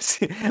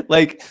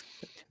like,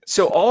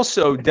 so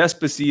also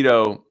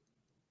Despacito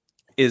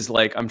is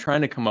like, I'm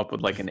trying to come up with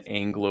like an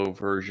Anglo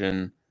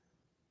version.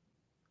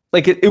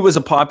 Like it was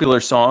a popular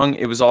song.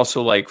 It was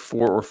also like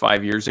 4 or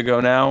 5 years ago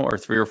now, or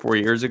 3 or 4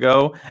 years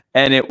ago.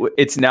 And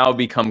it's now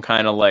become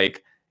kind of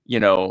like,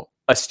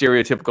 a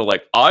stereotypical,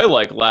 like, I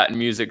like Latin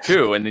music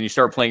too. And then you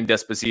start playing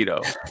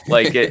Despacito.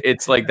 Like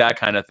it's like that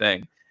kind of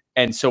thing.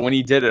 And so when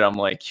he did it, I'm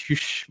like, you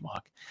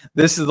schmuck.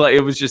 This is like,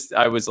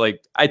 I was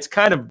like, it's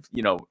kind of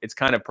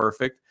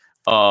perfect.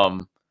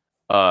 Kamala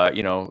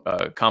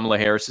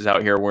Harris is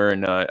out here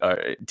wearing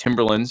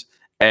Timberlands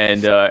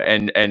and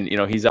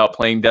he's out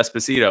playing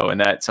Despacito, and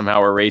that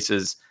somehow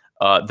erases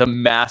the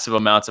massive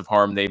amounts of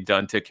harm they've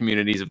done to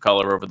communities of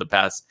color over the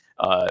past,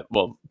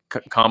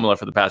 Kamala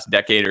for the past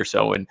decade or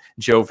so, and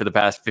Joe for the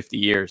past 50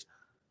 years.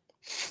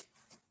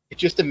 It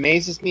just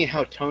amazes me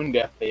how tone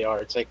deaf they are.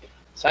 It's like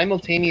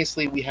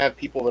simultaneously we have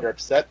people that are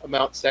upset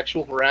about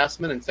sexual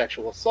harassment and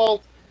sexual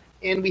assault,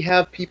 and we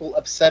have people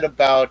upset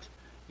about,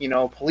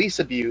 police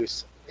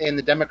abuse, and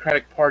the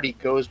Democratic Party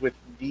goes with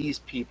these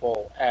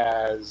people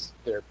as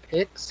their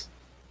picks.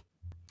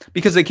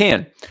 Because they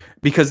can.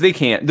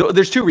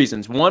 There's two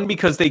reasons. One,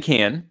 because they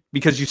can,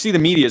 because you see the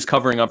media is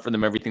covering up for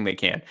them everything they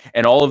can.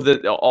 And all of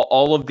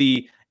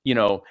the,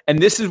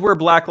 and this is where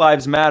Black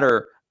Lives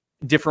Matter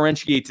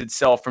differentiates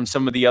itself from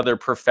some of the other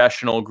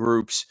professional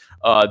groups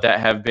that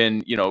have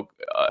been,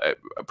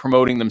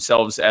 promoting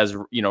themselves as,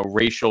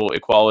 racial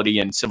equality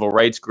and civil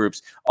rights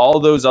groups. All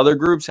those other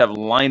groups have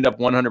lined up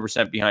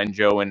 100% behind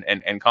Joe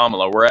and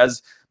Kamala,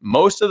 whereas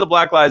most of the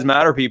Black Lives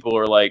Matter people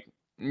are like,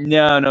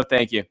 No,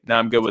 thank you. No,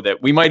 I'm good with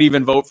it. We might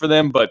even vote for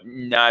them, but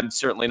I'm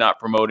certainly not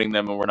promoting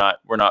them, and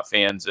we're not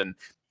fans, and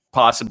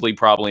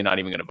probably not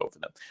even going to vote for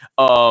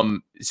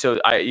them. So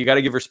you got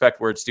to give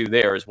respect where it's due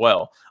there as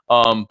well.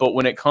 But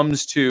when it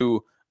comes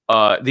to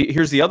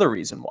here's the other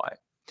reason why.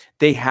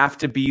 They have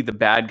to be the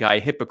bad guy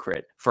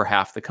hypocrite for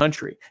half the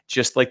country,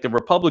 just like the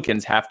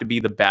Republicans have to be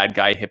the bad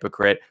guy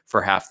hypocrite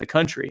for half the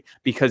country,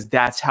 because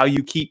that's how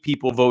you keep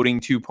people voting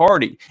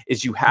two-party.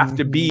 Is you have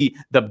to be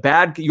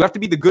you have to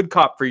be the good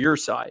cop for your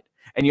side,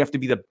 and you have to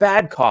be the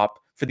bad cop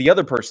for the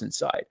other person's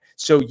side.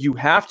 So you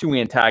have to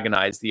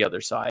antagonize the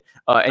other side,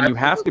 and you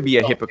have to be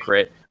a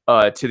hypocrite.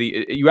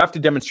 You have to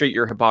demonstrate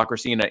your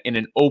hypocrisy in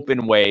an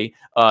open way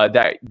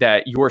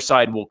that your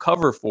side will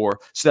cover for,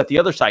 so that the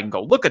other side can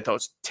go, look at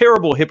those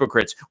terrible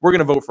hypocrites, we're going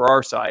to vote for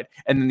our side.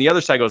 And then the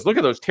other side goes, look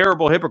at those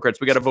terrible hypocrites,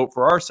 we got to vote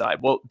for our side.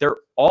 Well, they're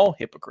all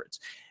hypocrites.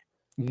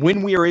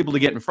 When we are able to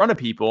get in front of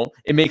people,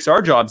 it makes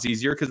our jobs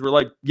easier, because we're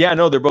like, yeah,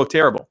 no, they're both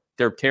terrible.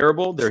 They're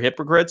terrible. They're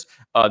hypocrites.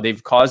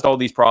 They've caused all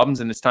these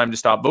problems, and it's time to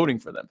stop voting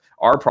for them.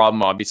 Our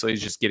problem, obviously,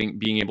 is just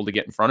being able to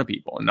get in front of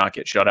people and not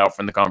get shut out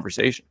from the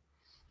conversation.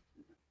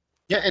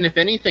 Yeah, and if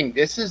anything,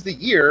 this is the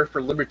year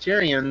for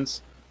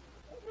libertarians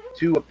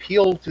to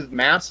appeal to the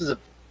masses of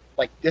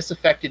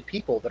disaffected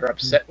people that are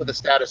upset with the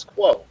status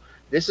quo.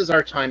 This is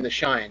our time to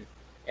shine,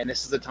 and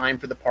this is the time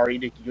for the party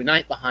to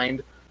unite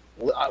behind,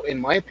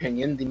 in my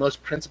opinion, the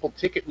most principled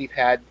ticket we've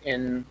had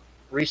in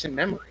recent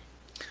memory.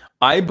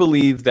 I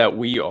believe that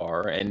we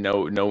are, and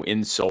no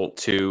insult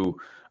to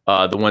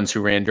the ones who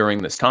ran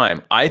during this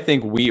time, I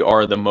think we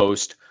are the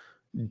most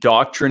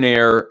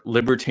doctrinaire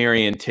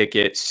libertarian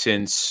ticket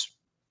since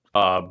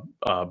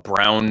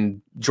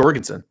Brown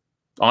Jorgensen.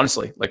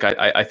 Honestly,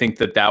 I think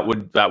that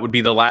would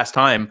be the last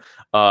time.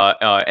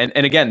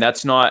 And again,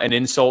 that's not an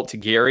insult to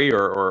Gary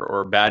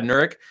or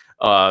Badnerick.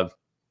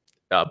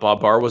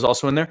 Bob Barr was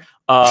also in there.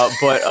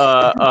 But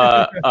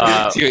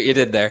see what you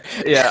did there.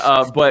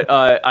 Yeah. But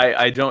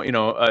I don't,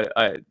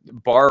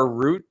 Barr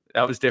Root,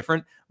 that was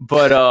different.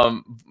 But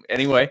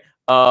anyway,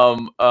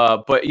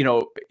 but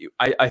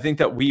I think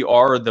that we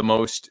are the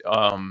most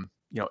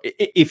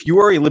if you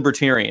are a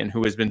libertarian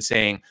who has been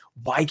saying,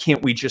 why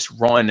can't we just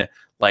run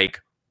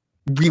like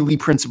really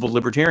principled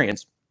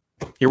libertarians?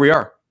 Here we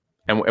are.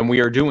 And we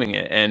are doing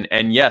it.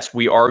 And yes,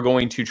 we are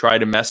going to try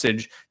to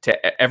message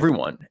to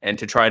everyone and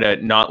to try to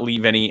not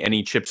leave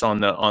any chips on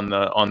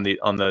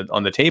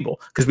the table,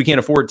 because we can't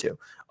afford to.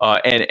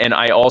 And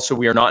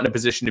we are not in a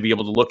position to be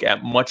able to look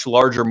at much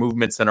larger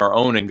movements than our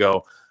own and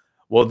go,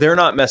 well, they're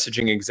not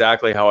messaging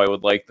exactly how I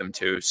would like them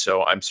to,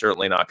 so I'm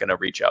certainly not going to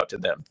reach out to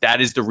them. That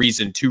is the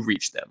reason to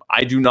reach them.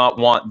 I do not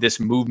want this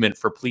movement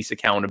for police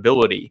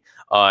accountability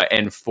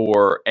and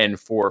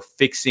for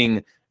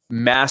fixing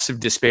massive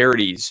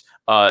disparities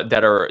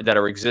that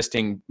are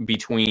existing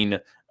between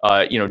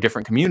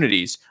different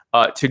communities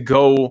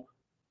to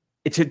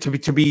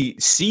be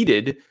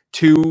ceded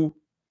to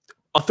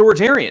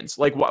authoritarians.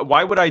 Like,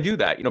 why would I do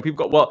that? People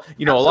go, well,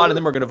 a lot of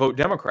them are going to vote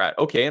Democrat.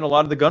 Okay. And a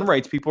lot of the gun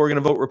rights people are going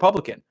to vote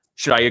Republican.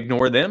 Should I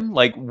ignore them?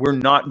 Like, we're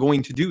not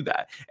going to do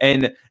that.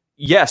 And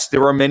yes,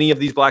 there are many of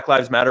these Black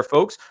Lives Matter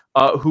folks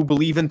who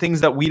believe in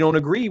things that we don't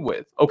agree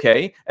with.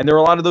 Okay. And there are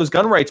a lot of those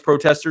gun rights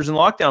protesters and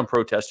lockdown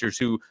protesters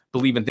who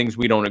believe in things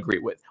we don't agree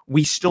with.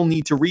 We still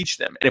need to reach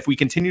them. And if we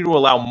continue to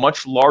allow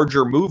much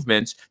larger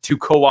movements to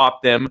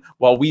co-opt them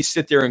while we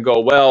sit there and go,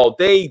 well,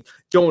 they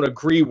don't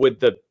agree with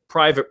the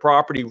private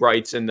property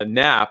rights and the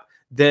NAP,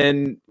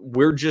 then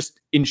we're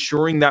just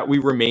ensuring that we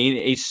remain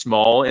a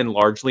small and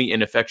largely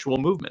ineffectual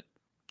movement.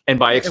 And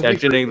by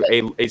extension,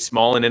 a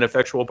small and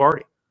ineffectual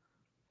party.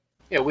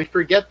 Yeah, we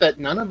forget that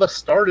none of us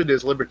started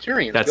as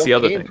libertarians. That's the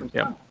other thing.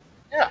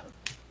 Yeah.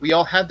 We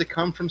all had to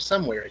come from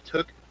somewhere. It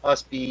took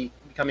us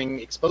becoming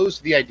exposed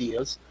to the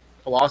ideas,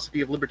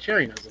 philosophy of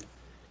libertarianism.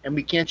 And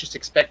we can't just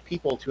expect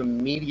people to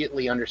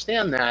immediately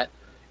understand that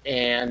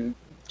and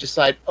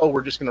decide, oh,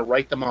 we're just going to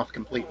write them off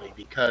completely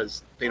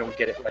because they don't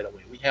get it right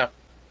away. We have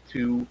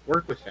to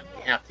work with them.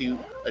 We have to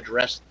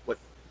address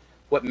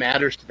what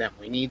matters to them.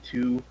 We need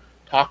to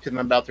talk to them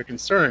about their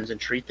concerns and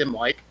treat them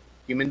like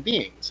human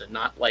beings and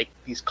not like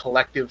these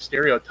collective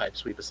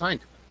stereotypes we've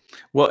assigned to them.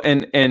 Well,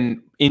 and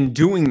in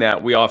doing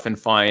that, we often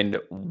find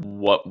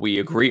what we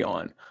agree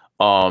on.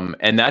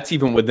 And that's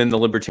even within the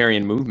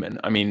libertarian movement.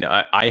 I mean,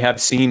 I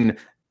have seen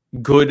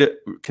good,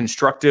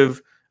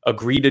 constructive,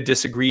 agree to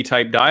disagree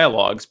type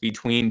dialogues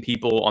between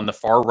people on the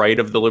far right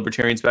of the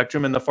libertarian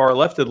spectrum and the far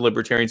left of the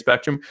libertarian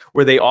spectrum,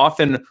 where they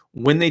often,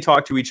 when they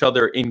talk to each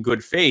other in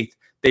good faith,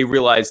 they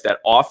realize that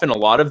often a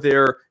lot of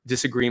their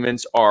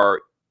disagreements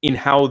are in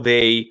how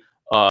they,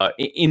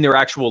 in their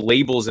actual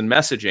labels and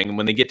messaging. And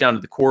when they get down to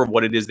the core of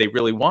what it is they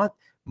really want,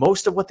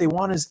 most of what they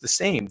want is the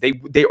same.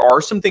 There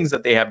are some things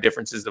that they have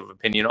differences of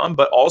opinion on,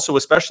 but also,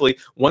 especially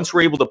once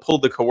we're able to pull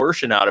the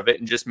coercion out of it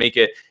and just make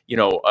it,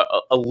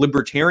 a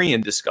libertarian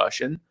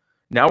discussion,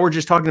 now we're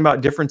just talking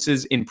about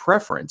differences in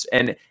preference.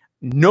 And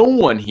no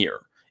one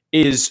here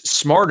is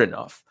smart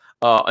enough.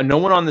 No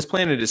one on this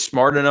planet is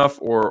smart enough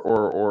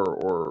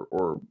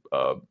or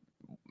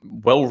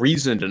well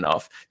reasoned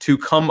enough to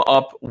come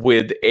up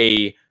with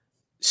a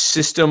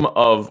system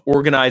of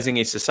organizing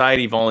a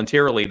society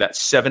voluntarily that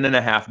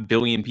 7.5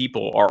 billion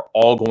people are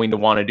all going to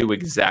want to do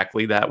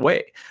exactly that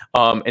way.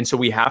 And so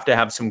we have to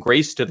have some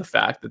grace to the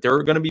fact that there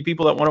are going to be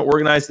people that want to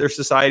organize their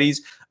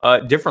societies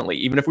differently.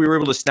 Even if we were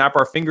able to snap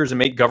our fingers and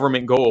make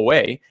government go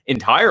away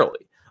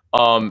entirely,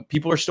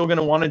 people are still going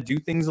to want to do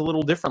things a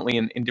little differently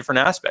in different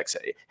aspects.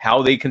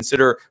 How they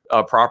consider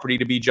property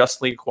to be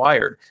justly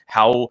acquired,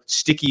 how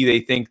sticky they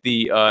think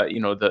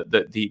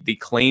the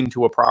claim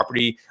to a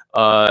property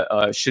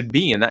should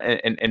be,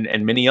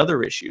 and many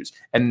other issues.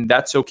 And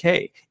that's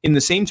okay. In the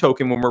same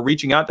token, when we're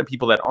reaching out to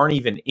people that aren't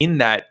even in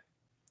that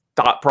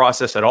thought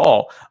process at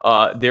all,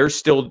 they're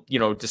still,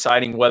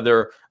 deciding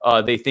whether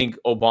they think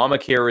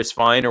Obamacare is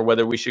fine or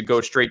whether we should go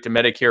straight to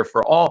Medicare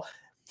for all.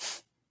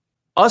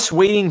 Us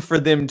waiting for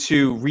them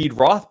to read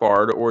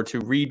Rothbard or to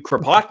read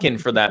Kropotkin,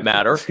 for that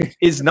matter,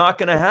 is not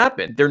going to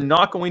happen. They're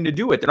not going to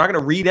do it. They're not going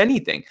to read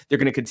anything. They're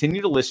going to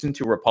continue to listen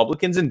to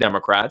Republicans and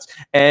Democrats.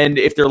 And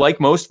if they're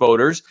like most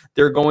voters,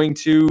 they're going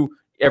to,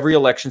 every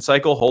election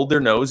cycle, hold their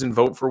nose and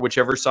vote for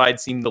whichever side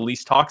seemed the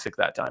least toxic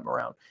that time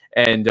around.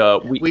 And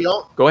we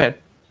all go ahead.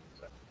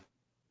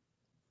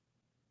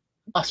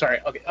 Oh, sorry.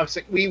 Okay, I was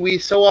saying, we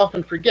so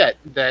often forget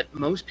that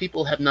most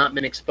people have not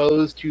been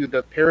exposed to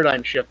the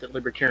paradigm shift that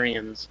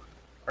libertarians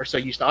are so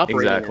used to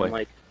operating Exactly. in.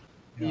 Like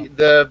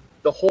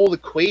the whole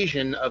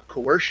equation of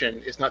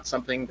coercion is not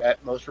something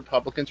that most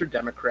Republicans or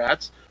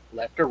Democrats,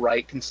 left or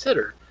right,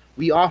 consider.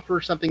 We offer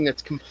something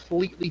that's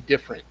completely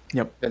different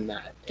than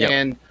that. Yep.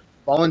 And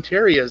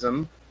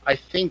voluntarism, I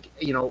think,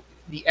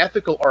 the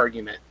ethical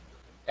argument,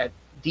 at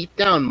deep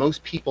down,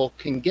 most people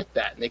can get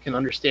that and they can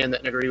understand that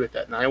and agree with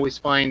that. And I always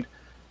find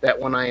that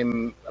when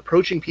I'm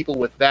approaching people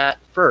with that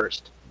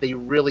first, they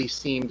really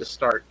seem to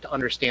start to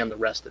understand the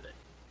rest of it.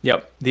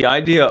 Yep. The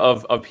idea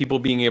of people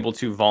being able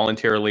to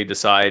voluntarily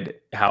decide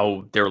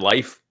how their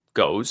life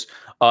goes,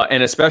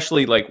 and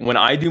especially like when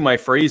I do my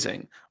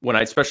phrasing,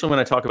 especially when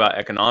I talk about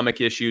economic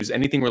issues,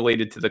 anything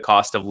related to the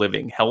cost of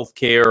living,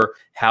 healthcare,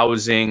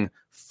 housing,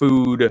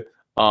 food,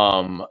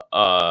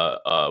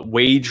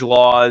 wage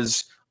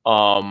laws,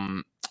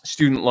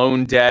 student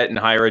loan debt and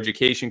higher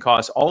education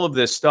costs, all of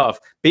this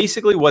stuff.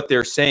 Basically what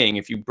they're saying,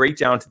 if you break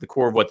down to the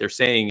core of what they're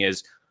saying,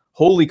 is,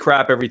 holy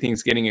crap,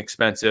 everything's getting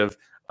expensive.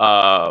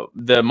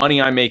 The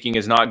money I'm making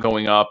is not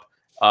going up.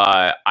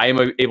 I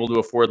am able to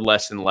afford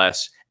less and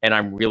less, and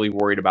I'm really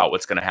worried about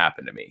what's going to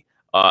happen to me,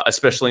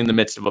 especially in the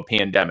midst of a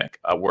pandemic,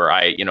 where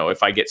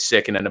if I get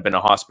sick and end up in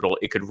a hospital,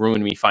 it could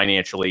ruin me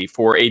financially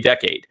for a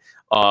decade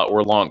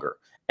or longer.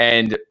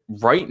 And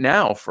right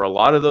now, for a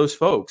lot of those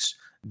folks,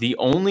 the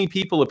only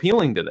people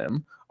appealing to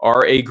them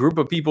are a group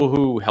of people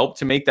who helped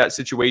to make that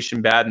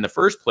situation bad in the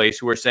first place,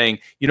 who are saying,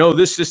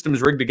 this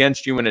system's rigged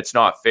against you and it's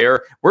not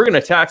fair. We're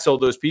going to tax all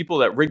those people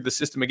that rigged the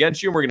system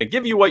against you, and we're going to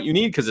give you what you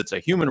need because it's a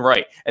human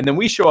right. And then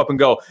we show up and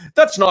go,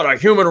 that's not a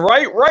human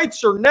right.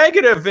 Rights are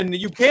negative, and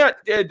you can't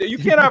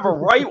have a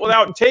right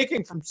without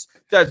taking from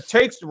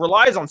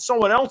relies on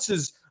someone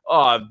else's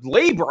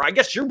labor. I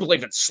guess you're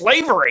believing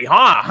slavery,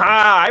 huh?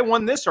 I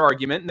won this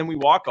argument. And then we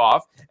walk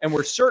off and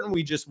we're certain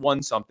we just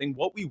won something.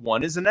 What we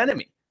won is an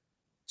enemy.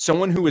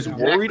 Someone who is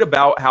worried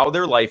about how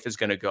their life is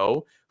going to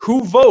go,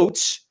 who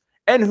votes,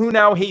 and who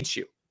now hates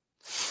you,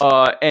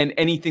 and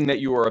anything that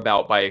you are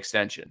about by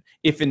extension.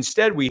 If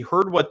instead we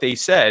heard what they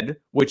said,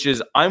 which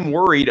is, I'm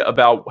worried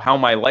about how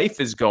my life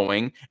is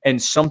going and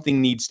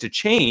something needs to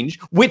change,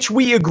 which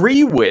we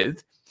agree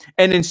with,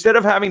 and instead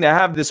of having to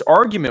have this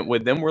argument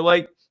with them, we're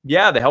like,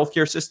 yeah, the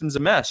healthcare system's a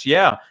mess.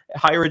 Yeah,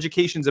 higher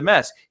education's a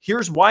mess.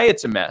 Here's why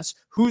it's a mess.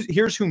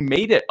 Here's who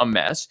made it a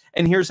mess,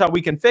 and here's how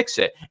we can fix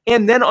it.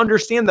 And then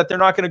understand that they're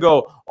not going to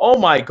go, oh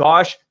my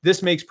gosh,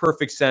 this makes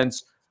perfect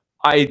sense.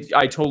 I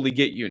totally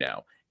get you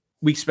now.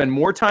 We spend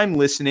more time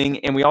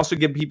listening, and we also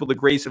give people the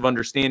grace of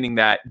understanding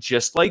that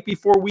just like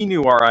before we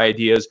knew our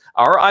ideas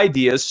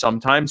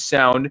sometimes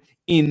sound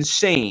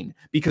insane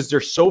because they're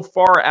so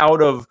far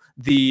out of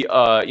the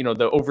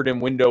the Overton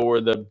window or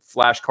the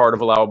flashcard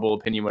of allowable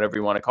opinion, whatever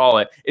you want to call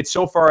it. It's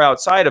so far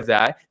outside of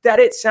that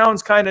it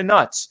sounds kind of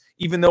nuts,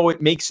 even though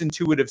it makes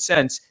intuitive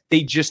sense.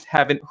 They just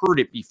haven't heard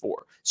it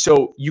before.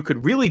 So you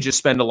could really just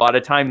spend a lot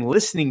of time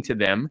listening to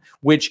them,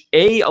 which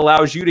A,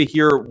 allows you to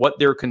hear what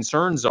their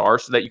concerns are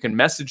so that you can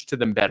message to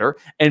them better,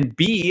 and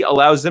B,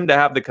 allows them to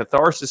have the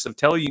catharsis of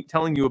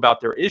telling you about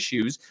their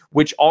issues,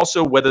 which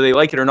also, whether they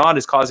like it or not,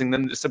 is causing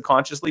them to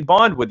subconsciously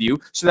bond with you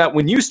so that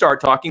when you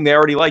start talking, they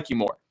already like you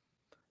more.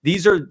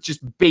 These are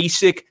just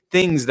basic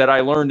things that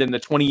I learned in the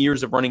 20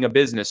 years of running a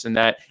business, and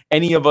that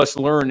any of us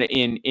learn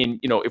in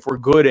if we're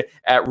good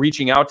at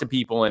reaching out to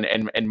people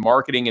and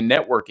marketing and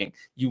networking.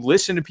 You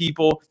listen to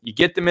people, you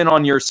get them in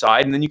on your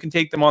side, and then you can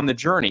take them on the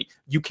journey.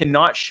 You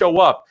cannot show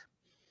up.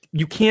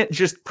 You can't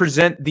just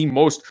present the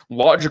most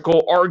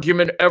logical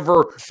argument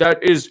ever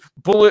that is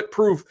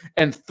bulletproof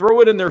and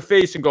throw it in their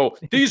face and go,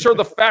 these are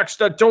the facts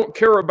that don't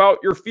care about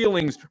your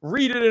feelings.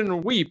 Read it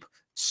and weep.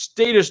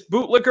 statist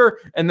bootlicker,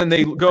 and then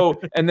they go,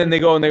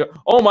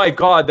 oh my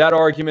God, that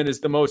argument is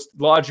the most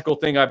logical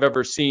thing I've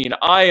ever seen.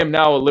 I am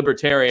now a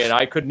libertarian.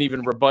 I couldn't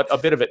even rebut a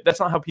bit of it. That's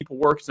not how people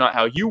work. It's not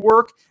how you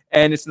work,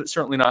 and it's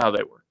certainly not how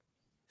they work.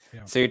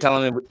 So you're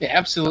telling me, Yeah,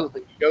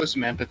 absolutely. Show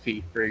some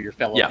empathy for your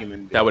fellow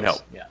human beings. That would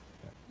help. Yeah.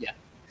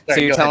 so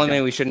Sorry, you're go ahead, telling John.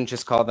 me we shouldn't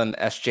just call them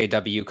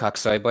SJW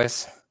Cocksoy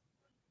Boys?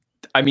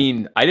 I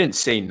mean, I didn't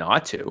say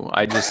not to.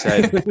 I just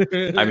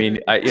said, I mean,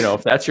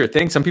 if that's your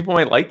thing, some people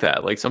might like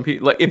that. Like some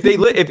people, like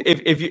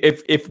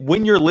if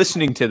when you're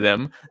listening to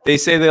them, they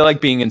say they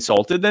like being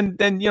insulted, then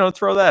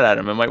throw that at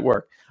them. It might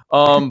work.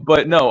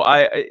 But no,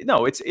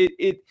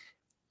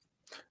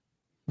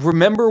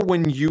 remember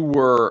when you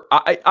were?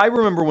 I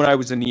remember when I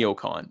was a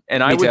neocon,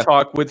 and I would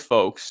talk with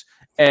folks,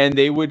 and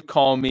they would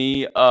call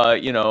me,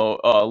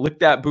 lick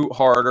that boot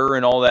harder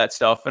and all that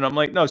stuff. And I'm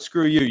like, no,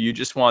 screw you. You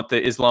just want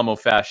the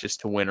Islamo-fascist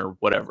to win or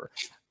whatever.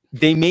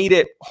 They made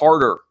it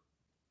harder.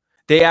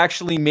 They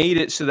actually made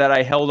it so that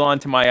I held on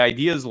to my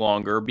ideas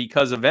longer,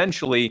 because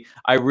eventually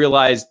I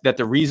realized that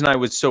the reason I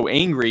was so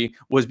angry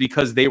was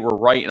because they were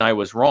right and I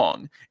was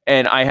wrong.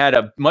 And I had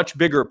a much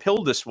bigger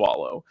pill to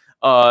swallow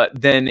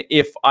than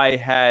if I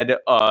had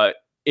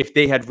if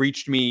they had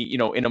reached me,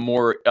 in a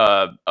more,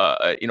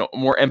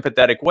 more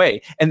empathetic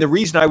way. And the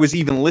reason I was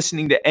even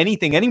listening to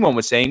anything anyone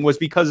was saying was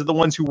because of the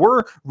ones who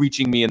were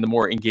reaching me in the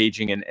more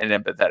engaging and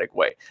empathetic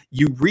way.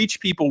 You reach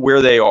people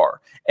where they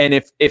are. And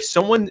if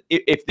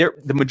they're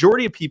the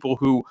majority of people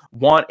who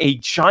want a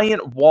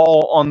giant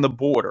wall on the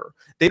border,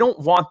 they don't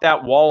want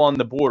that wall on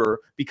the border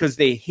because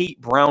they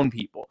hate brown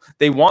people.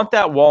 They want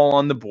that wall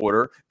on the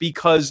border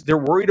because they're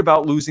worried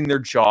about losing their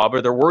job,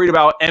 or they're worried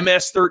about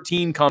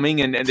MS-13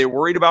 coming, and they're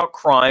worried about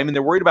crime, and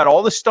they're worried about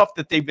all the stuff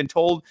that they've been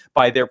told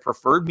by their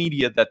preferred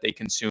media that they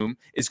consume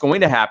is going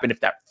to happen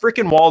if that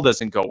freaking wall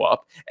doesn't go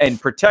up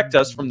and protect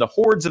us from the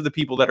hordes of the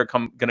people that are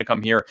going to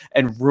come here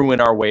and ruin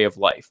our way of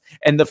life.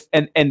 And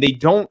they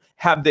don't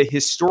have the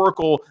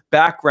historical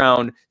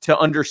background to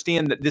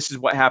understand that this is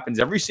what happens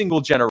every single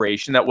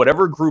generation, that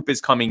whatever group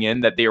is coming in,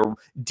 that they are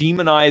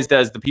demonized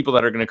as the people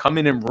that are going to come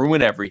in and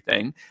ruin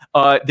everything.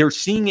 They're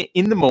seeing it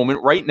in the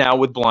moment right now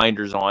with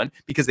blinders on,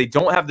 because they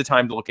don't have the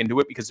time to look into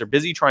it, because they're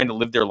busy trying to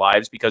live their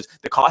lives, because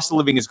the cost of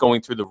living is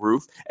going through the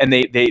roof, and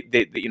they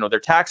their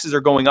taxes are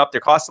going up, their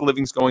cost of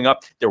living is going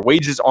up, their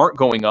wages aren't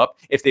going up.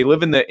 If they live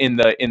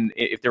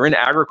if they're in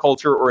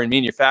agriculture or in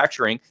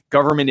manufacturing,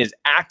 government is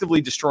actively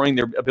destroying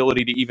their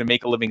ability to even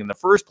make a living in the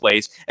first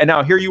place. And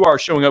now here you are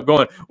showing up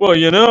going, well,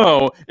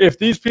 if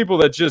these people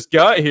that just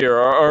got here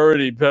are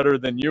already better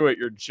than you at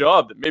your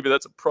job, then maybe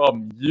that's a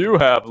problem you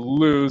have,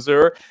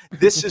 loser.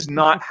 This is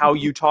not how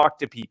you talk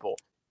to people.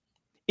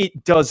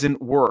 It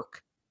doesn't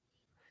work.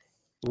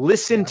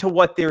 Listen to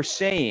what they're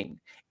saying.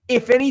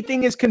 If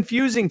anything is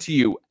confusing to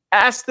you,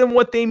 ask them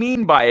what they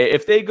mean by it.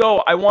 If they go,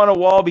 I want a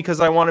wall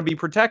because I want to be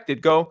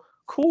protected, go,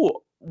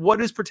 cool. What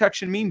does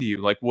protection mean to you?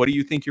 Like, what do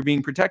you think you're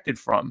being protected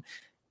from?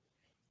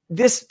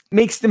 This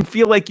makes them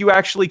feel like you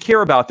actually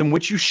care about them,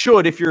 which you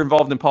should if you're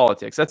involved in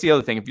politics. That's the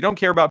other thing. If you don't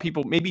care about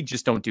people, maybe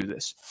just don't do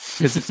this,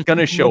 because it's going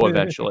to show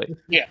eventually.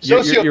 Yeah,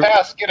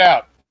 sociopaths, get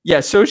out. Yeah,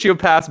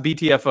 sociopaths,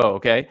 BTFO,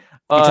 okay?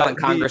 You telling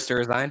Congress to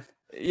resign?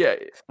 Yeah,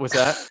 what's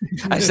that?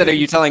 I said, are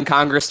you telling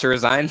Congress to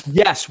resign?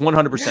 Yes,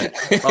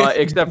 100%,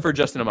 except for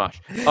Justin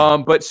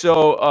Amash. But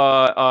so,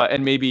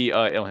 and maybe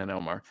Ilhan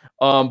Omar.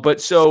 But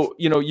so,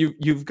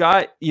 you've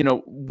got,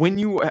 when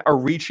you are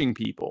reaching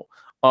people,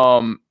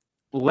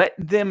 let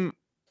them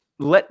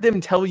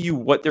tell you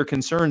what their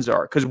concerns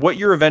are, because what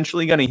you're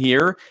eventually going to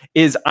hear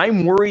is,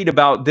 I'm worried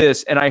about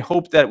this and I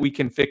hope that we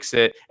can fix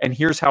it, and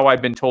here's how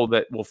I've been told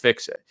that we'll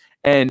fix it.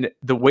 And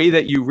the way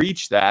that you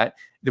reach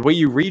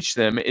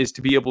them is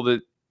to be able to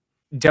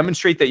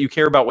demonstrate that you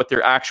care about what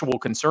their actual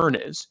concern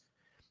is,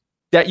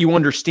 that you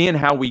understand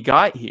how we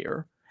got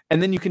here,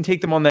 and then you can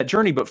take them on that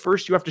journey. But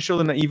first you have to show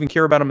them that you even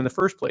care about them in the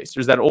first place.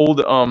 There's that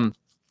old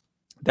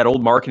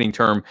marketing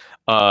term,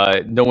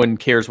 no one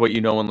cares what you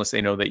know unless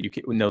they know that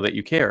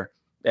you care.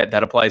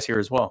 That applies here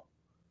as well.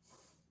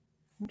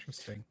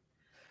 Interesting.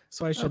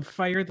 So I should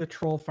fire the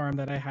troll farm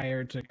that I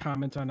hired to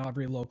comment on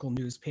every local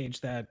news page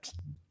that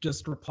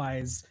just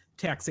replies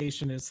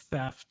taxation is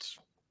theft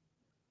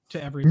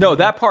to everything. No,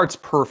 that part's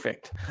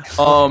perfect.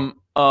 No,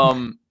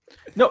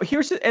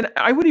 and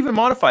I would even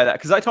modify that,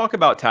 because I talk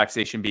about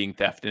taxation being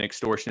theft and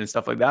extortion and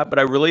stuff like that, but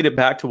I relate it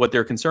back to what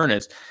their concern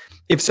is.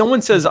 If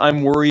someone says,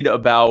 I'm worried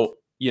about,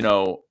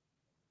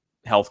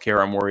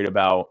 healthcare, I'm worried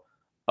about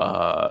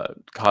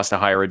cost of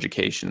higher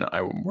education,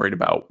 I'm worried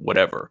about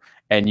whatever,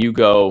 and you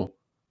go,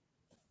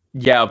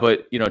 yeah,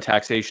 but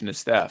taxation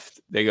is theft.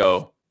 They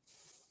go,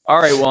 all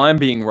right, well, I'm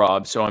being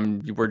robbed, so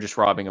we're just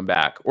robbing them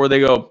back. Or they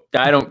go,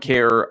 I don't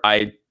care,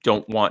 I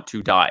don't want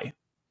to die,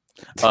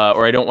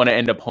 or I don't want to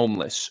end up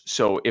homeless.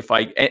 So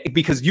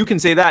because you can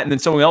say that, and then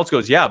someone else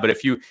goes, yeah, but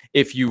if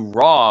you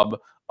rob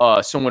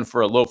someone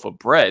for a loaf of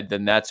bread,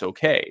 then that's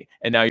okay.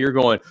 And now you're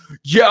going,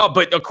 yeah,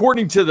 but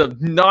according to the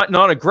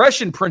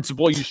non-aggression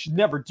principle, you should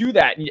never do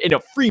that in a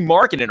free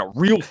market, in a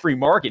real free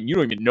market. You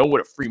don't even know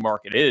what a free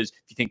market is.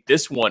 If you think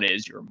this one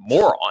is, you're a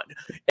moron.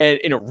 And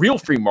in a real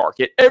free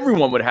market,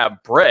 everyone would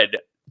have bread.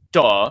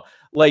 Duh.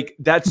 Like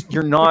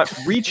you're not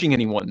reaching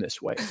anyone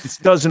this way. This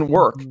doesn't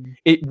work.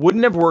 It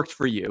wouldn't have worked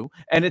for you,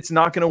 and it's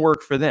not going to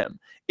work for them.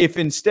 If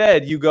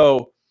instead you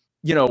go,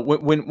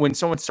 when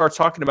someone starts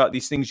talking about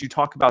these things, you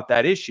talk about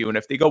that issue. And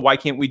if they go, why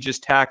can't we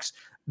just tax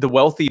the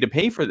wealthy to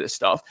pay for this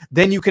stuff?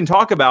 Then you can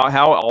talk about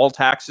how all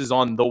taxes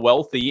on the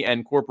wealthy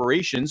and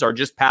corporations are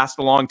just passed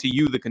along to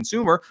you, the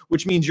consumer,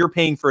 which means you're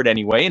paying for it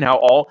anyway. And how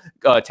all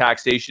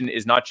taxation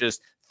is not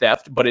just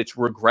theft, but it's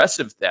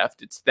regressive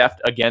theft. It's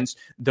theft against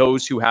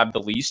those who have the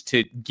least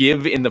to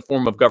give in the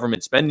form of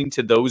government spending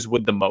to those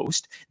with the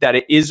most. That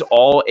it is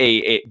all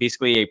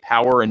basically a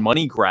power and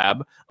money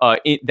grab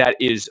that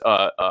is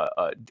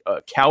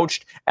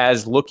couched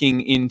as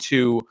looking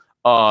into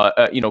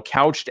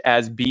couched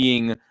as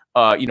being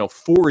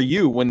for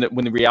you when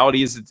the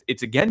reality is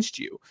it's against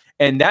you.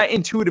 And that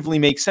intuitively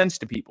makes sense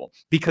to people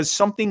because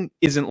something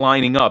isn't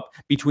lining up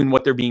between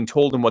what they're being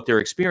told and what they're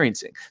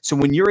experiencing. So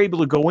when you're able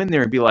to go in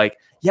there and be like,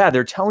 yeah,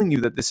 they're telling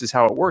you that this is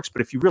how it works, but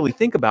if you really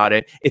think about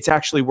it, it's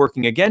actually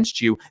working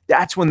against you.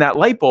 That's when that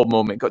light bulb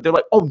moment goes. They're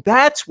like, oh,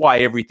 that's why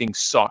everything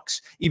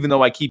sucks, even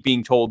though I keep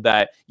being told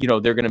that,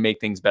 they're going to make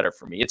things better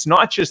for me. It's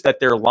not just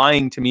that they're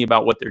lying to me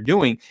about what they're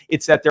doing.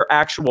 It's that their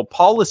actual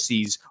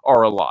policies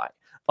are a lie.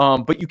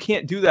 But you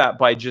can't do that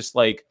by just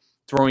like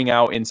throwing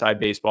out inside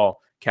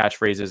baseball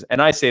catchphrases. And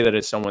I say that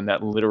as someone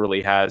that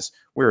literally has,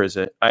 where is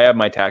it? I have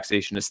my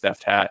taxation is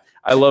theft hat.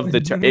 I love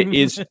it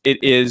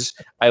is.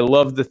 I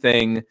love the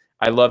thing.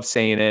 I love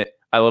saying it.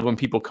 I love when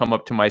people come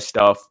up to my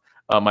stuff,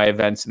 my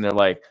events, and they're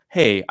like,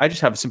 hey, I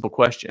just have a simple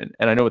question.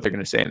 And I know what they're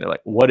going to say. And they're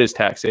like, what is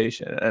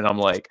taxation? And I'm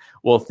like,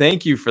 well,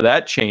 thank you for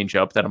that change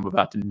up that I'm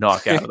about to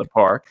knock out of the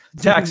park.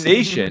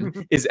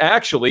 Taxation is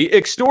actually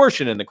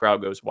extortion. And the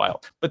crowd goes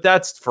wild. But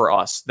that's for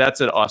us.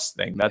 That's an us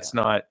thing. That's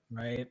not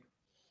right.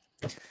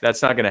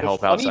 That's not going to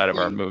help outside of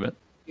our movement.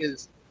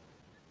 Is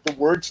the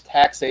words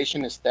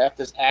taxation is theft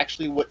is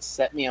actually what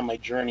set me on my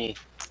journey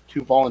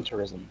to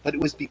voluntarism. But it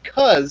was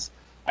because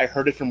I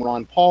heard it from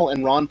Ron Paul,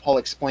 and Ron Paul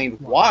explained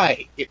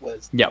why it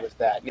was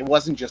that. And it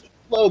wasn't just a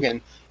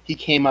slogan. He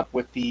came up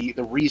with the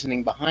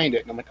reasoning behind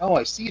it. And I'm like, oh,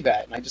 I see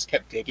that. And I just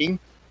kept digging.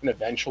 And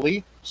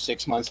eventually,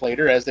 6 months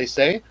later, as they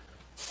say,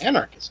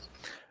 anarchism.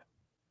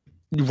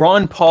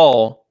 Ron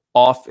Paul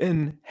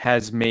often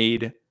has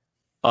made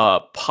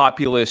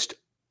populist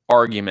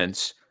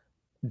arguments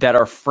that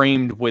are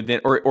framed within,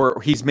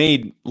 or he's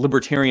made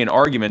libertarian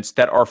arguments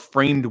that are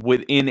framed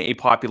within a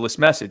populist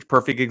message.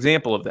 Perfect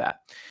example of that.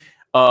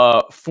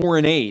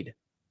 Foreign aid.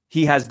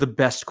 He has the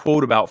best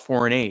quote about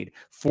foreign aid.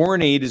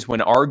 Foreign aid is when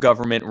our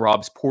government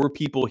robs poor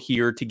people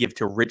here to give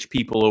to rich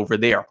people over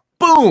there.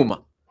 Boom.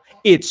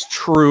 It's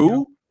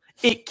true.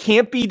 It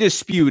can't be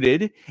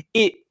disputed.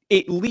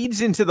 It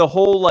leads into the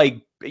whole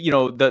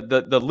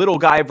the little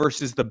guy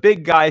versus the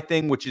big guy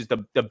thing, which is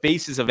the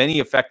basis of any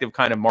effective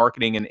kind of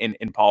marketing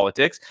in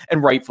politics,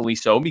 and rightfully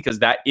so, because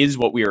that is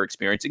what we are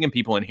experiencing, and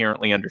people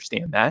inherently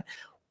understand that.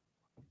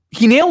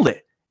 He nailed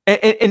it. And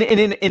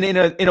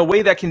in a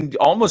way that can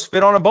almost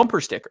fit on a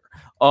bumper sticker.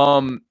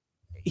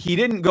 He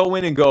didn't go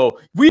in and go,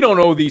 we don't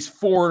owe these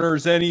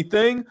foreigners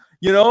anything.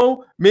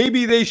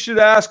 Maybe they should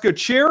ask a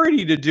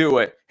charity to do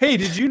it. Hey,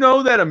 did you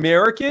know that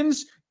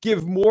Americans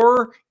give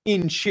more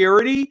in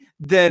charity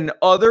than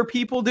other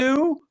people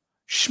do?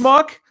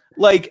 Schmuck.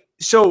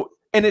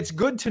 And it's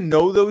good to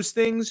know those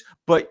things,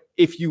 but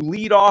if you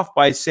lead off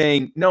by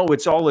saying, no,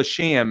 it's all a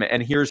sham,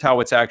 and here's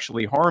how it's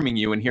actually harming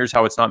you, and here's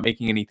how it's not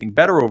making anything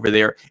better over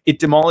there, it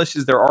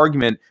demolishes their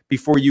argument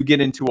before you get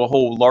into a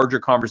whole larger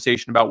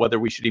conversation about whether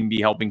we should even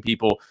be helping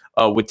people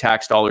with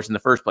tax dollars in the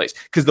first place.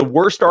 Because the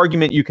worst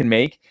argument you can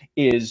make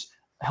is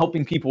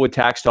helping people with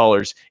tax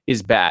dollars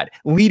is bad.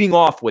 Leading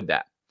off with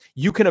that.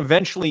 You can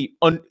eventually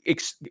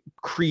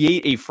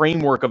create a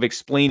framework of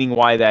explaining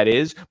why that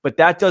is, but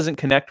that doesn't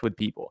connect with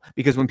people,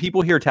 because when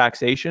people hear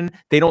taxation,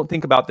 they don't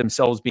think about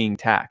themselves being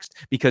taxed,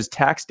 because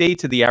tax day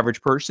to the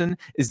average person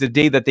is the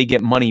day that they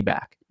get money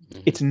back.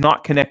 It's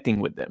not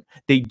connecting with them.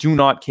 They do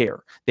not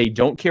care. They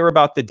don't care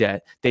about the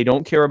debt. They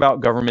don't care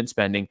about government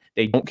spending.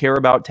 They don't care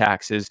about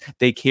taxes.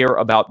 They care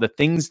about the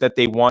things that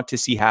they want to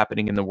see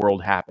happening in the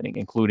world happening,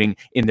 including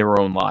in their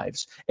own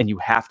lives. And you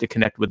have to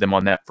connect with them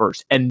on that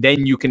first. And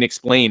then you can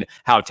explain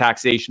how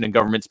taxation and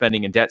government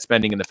spending and debt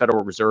spending and the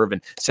Federal Reserve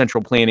and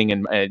central planning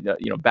and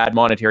bad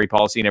monetary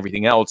policy and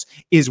everything else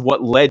is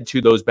what led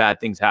to those bad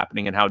things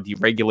happening, and how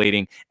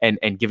deregulating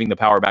and giving the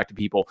power back to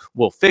people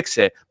will fix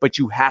it. But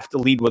you have to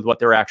lead with what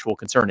their actual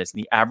concern is.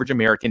 And the average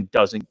American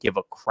doesn't give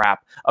a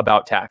crap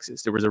about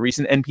taxes. There was a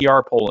recent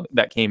NPR poll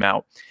that came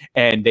out,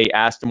 and they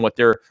asked them what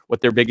their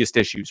biggest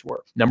issues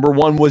were. Number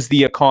one was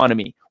the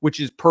economy,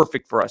 which is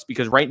perfect for us,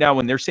 because right now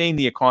when they're saying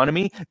the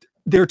economy,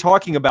 they're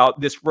talking about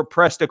this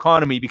repressed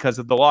economy because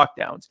of the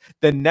lockdowns.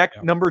 The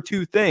number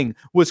 2 thing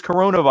was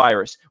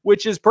coronavirus,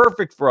 which is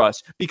perfect for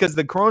us because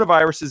the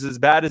coronavirus is as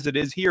bad as it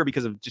is here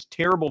because of just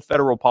terrible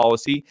federal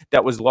policy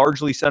that was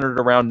largely centered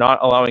around not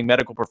allowing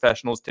medical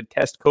professionals to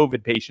test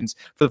COVID patients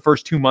for the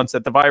first 2 months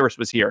that the virus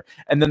was here.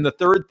 And then the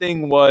third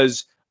thing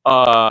was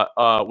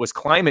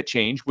climate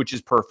change, which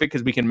is perfect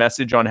because we can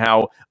message on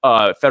how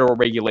federal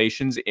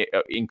regulations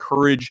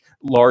encourage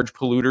large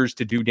polluters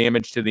to do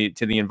damage to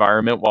the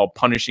environment while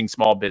punishing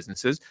small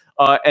businesses.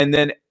 And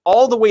then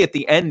all the way at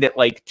the end at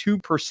like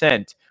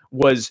 2%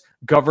 was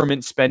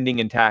government spending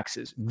and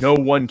taxes. No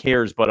one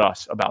cares but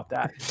us about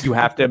that. You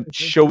have to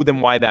show them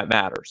why that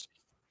matters.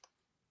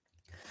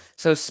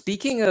 So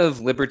speaking of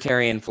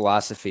libertarian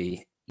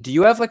philosophy, do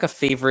you have like a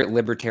favorite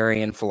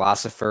libertarian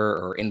philosopher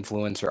or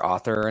influencer,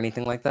 author, or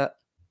anything like that?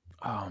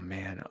 Oh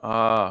man.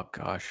 Oh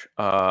gosh.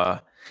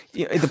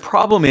 The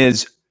problem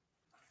is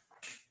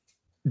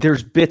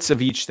there's bits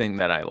of each thing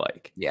that I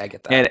like. Yeah, I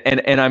get that.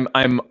 And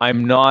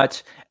I'm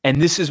not,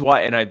 and this is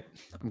why, and I'm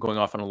going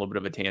off on a little bit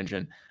of a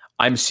tangent.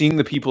 I'm seeing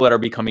the people that are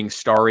becoming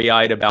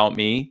starry-eyed about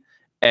me,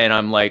 and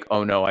I'm like,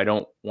 oh no, I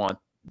don't want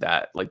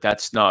that. Like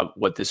that's not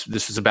what this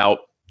is about.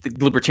 The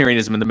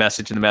libertarianism and the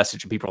message, and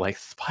people are like,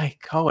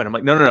 Spike, oh, and I'm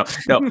like, no,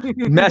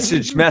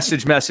 message,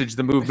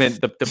 the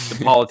movement,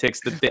 the politics,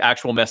 the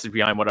actual message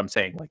behind what I'm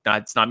saying. Like,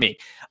 it's not me.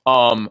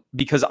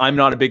 Because I'm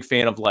not a big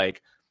fan of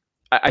like,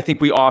 I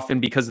think we often,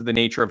 because of the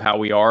nature of how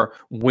we are,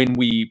 when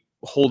we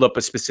hold up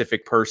a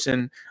specific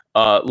person,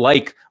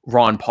 like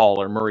Ron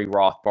Paul or Murray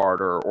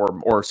Rothbard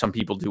or some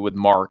people do with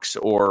Marx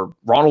or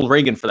Ronald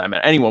Reagan for that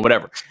matter, anyone,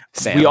 whatever.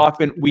 Sam.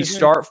 We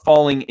start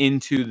falling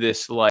into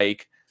this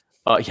like,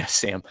 yes,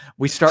 Sam.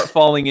 We start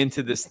falling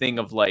into this thing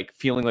of like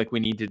feeling like we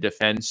need to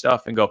defend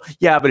stuff and go,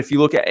 yeah, but if you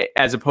look at it,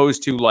 as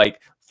opposed to like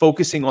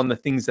focusing on the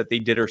things that they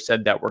did or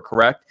said that were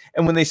correct,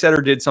 and when they said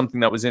or did something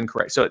that was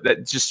incorrect. So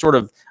that just sort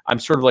of, I'm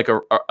sort of like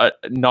a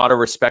not a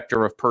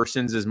respecter of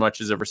persons as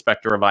much as a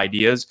respecter of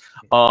ideas.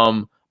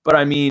 But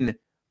I mean,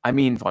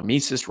 von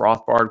Mises,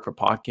 Rothbard,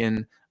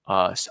 Kropotkin.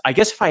 I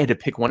guess if I had to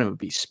pick one, it would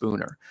be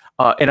Spooner.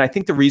 And I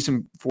think the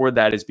reason for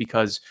that is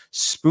because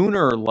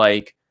Spooner,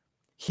 like,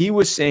 he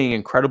was saying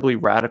incredibly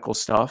radical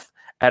stuff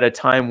at a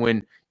time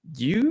when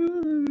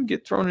you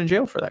get thrown in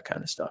jail for that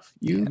kind of stuff.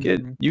 You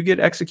get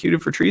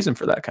executed for treason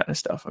for that kind of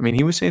stuff. I mean,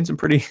 he was saying some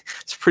pretty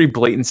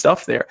blatant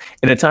stuff there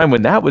in a time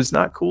when that was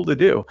not cool to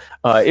do.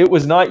 It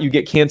was not you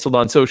get canceled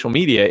on social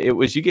media. It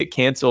was you get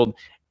canceled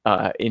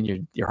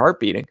in your heart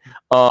beating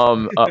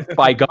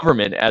by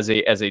government as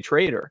a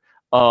traitor.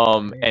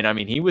 And I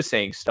mean, he was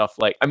saying stuff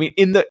like, I mean,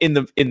 in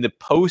the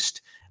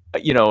post,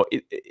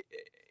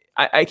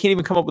 I can't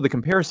even come up with a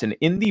comparison.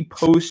 In the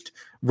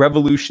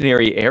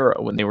post-revolutionary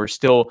era, when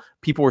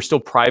people were still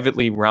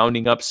privately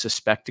rounding up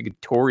suspected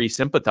Tory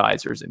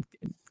sympathizers and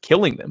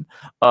killing them,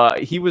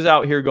 he was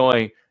out here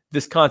going,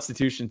 "This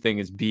Constitution thing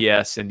is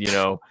BS," and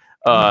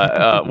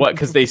what?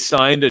 Because they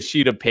signed a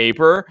sheet of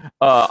paper.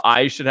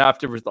 I should have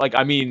to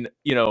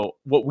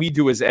what we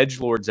do as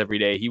edgelords every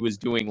day. He was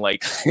doing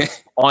like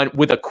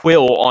with a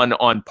quill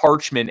on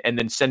parchment and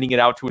then sending it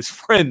out to his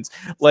friends.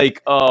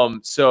 Like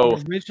so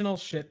the original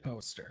shit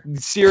poster.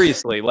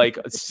 Seriously, like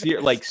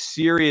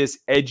serious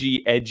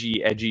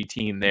edgy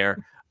teen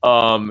there.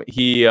 So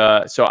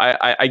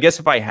I guess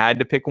if I had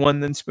to pick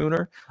one, then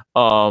Spooner.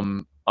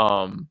 I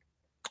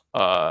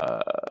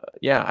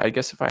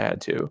guess if I had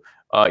to.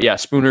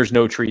 Spooner's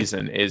No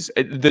Treason is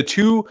the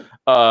two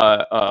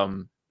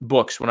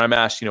books. When I'm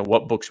asked,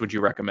 what books would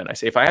you recommend? I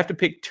say, if I have to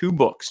pick two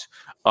books,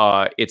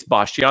 it's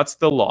Bastiat's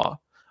The Law,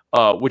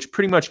 which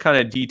pretty much kind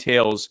of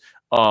details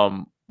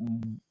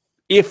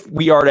if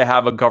we are to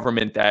have a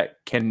government that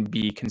can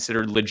be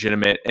considered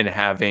legitimate and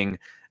having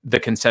the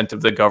consent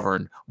of the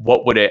governed,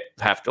 what would it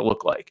have to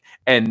look like?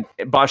 And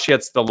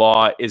Bastiat's The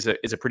Law is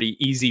a pretty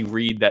easy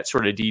read that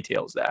sort of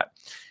details that.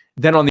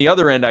 Then on the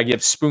other end, I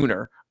give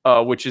Spooner,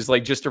 which is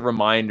like just a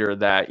reminder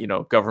that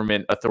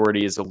government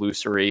authority is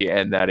illusory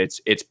and that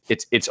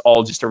it's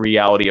all just a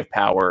reality of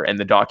power, and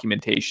the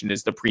documentation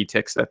is the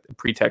pretext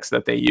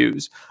that they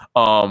use,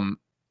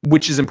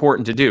 which is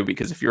important to do,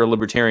 because if you're a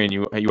libertarian,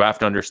 you have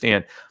to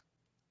understand,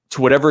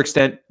 to whatever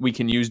extent we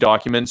can use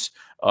documents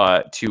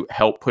to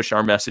help push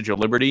our message of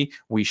liberty,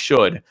 we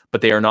should,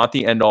 but they are not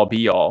the end all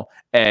be all.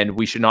 And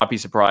we should not be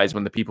surprised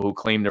when the people who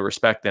claim to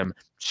respect them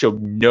show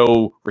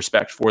no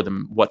respect for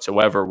them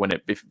whatsoever when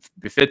it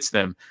behooves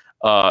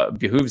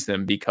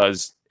them,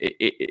 because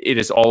it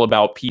is all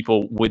about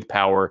people with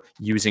power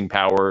using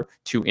power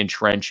to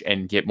entrench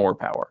and get more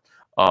power,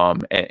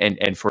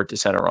 and for it to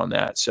center on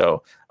that.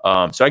 So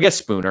I guess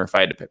Spooner, if I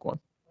had to pick one.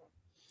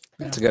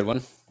 That's a good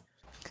one.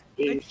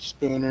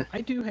 Spooner. I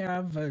do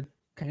have a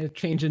kind of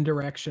change in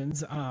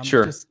directions.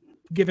 Sure. Just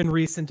given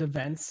recent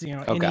events,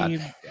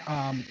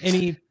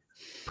 any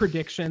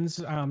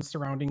predictions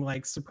surrounding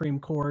like Supreme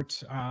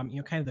Court,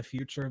 kind of the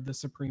future of the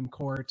Supreme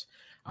Court,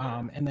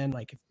 and then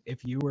like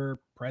if you were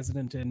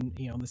president in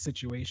the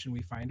situation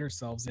we find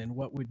ourselves in,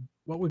 what would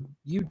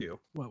you do?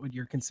 What would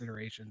your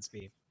considerations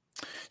be?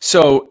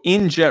 So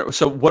in general,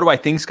 so what do I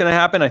think is going to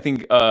happen? I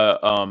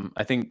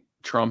think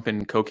Trump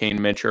and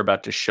Cocaine Mitch are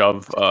about to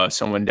shove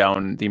someone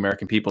down the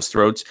American people's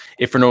throats,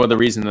 if for no other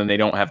reason than they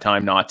don't have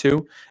time not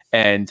to.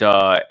 And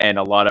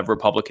a lot of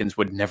Republicans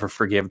would never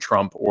forgive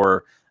Trump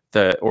or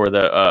a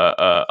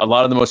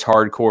lot of the most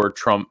hardcore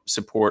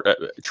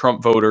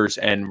Trump voters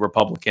and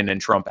Republican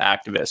and Trump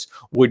activists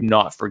would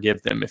not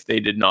forgive them if they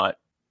did not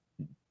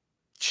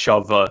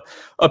shove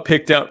a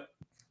pick down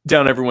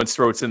everyone's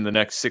throats in the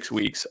next 6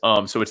 weeks.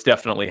 So it's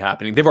definitely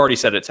happening. They've already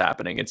said it's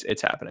happening.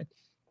 It's happening.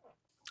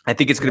 I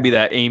think it's going to be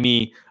that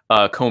Amy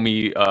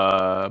Comey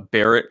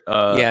Barrett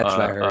that's what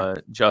I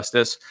heard.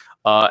 justice.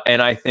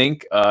 And I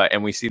think,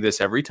 and we see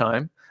this every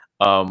time,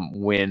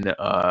 when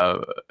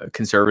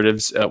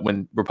conservatives,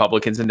 when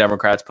Republicans and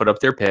Democrats put up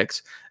their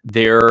picks,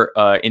 their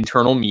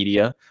internal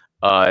media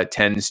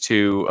tends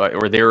to,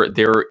 or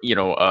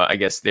I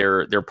guess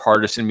their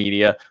partisan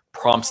media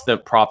props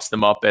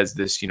them up as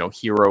this,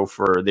 hero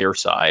for their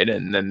side,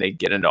 and then they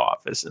get into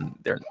office, and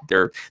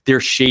they're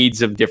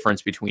shades of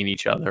difference between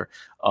each other.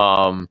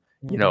 Oh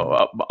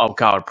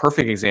God, a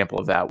perfect example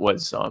of that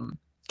was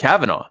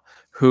Kavanaugh,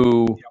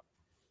 who.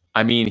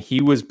 I mean,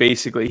 he was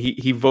basically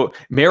he vote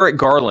Merrick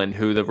Garland,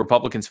 who the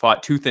Republicans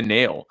fought tooth and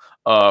nail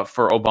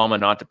for Obama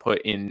not to put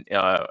in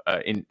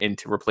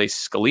to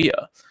replace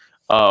Scalia.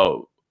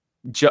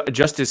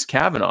 Justice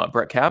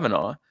Brett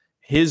Kavanaugh,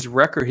 his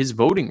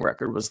voting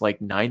record was like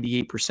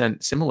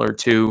 98% similar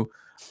to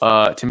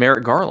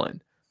Merrick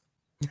Garland.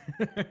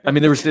 I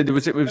mean, it's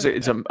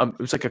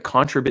like a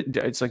contraband.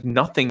 It's like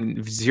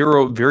nothing,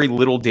 zero, very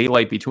little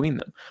daylight between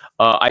them.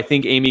 I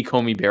think Amy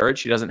Comey Barrett,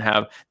 she doesn't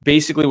have,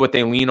 basically what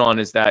they lean on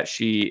is that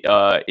she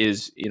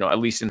is, at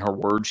least in her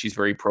words, she's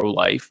very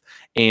pro-life,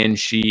 and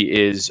she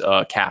is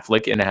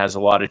Catholic and has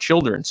a lot of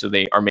children. So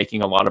they are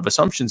making a lot of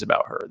assumptions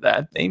about her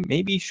that they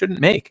maybe shouldn't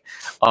make.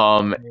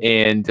 So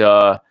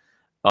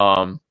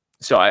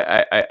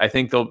I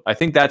think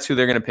that's who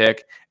they're going to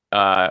pick.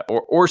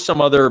 Or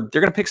some other,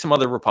 they're going to pick some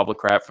other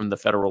Republican from the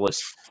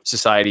Federalist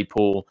Society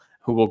pool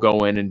who will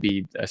go in and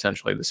be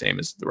essentially the same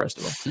as the rest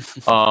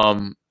of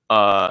them.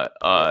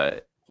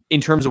 In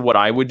terms of what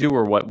I would do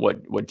or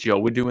what Joe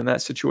would do in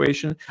that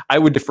situation, I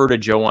would defer to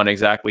Joe on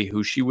exactly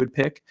who she would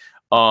pick.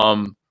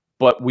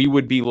 But we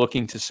would be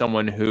looking to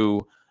someone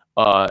who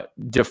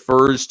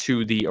defers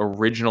to the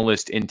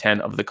originalist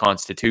intent of the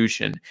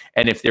Constitution.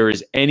 And if there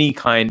is any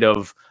kind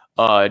of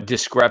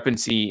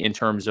discrepancy in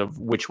terms of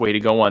which way to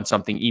go on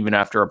something, even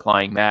after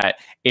applying that,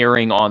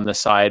 erring on the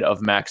side of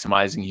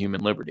maximizing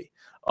human liberty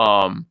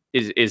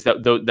is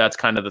that's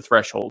kind of the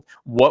threshold.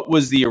 What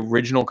was the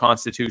original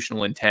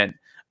constitutional intent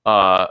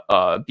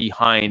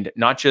behind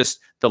not just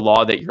the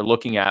law that you're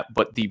looking at,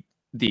 but the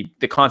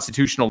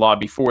constitutional law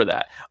before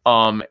that?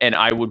 And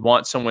I would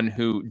want someone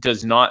who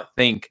does not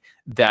think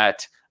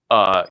that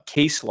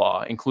case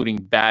law, including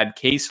bad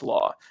case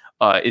law,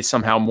 is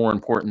somehow more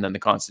important than the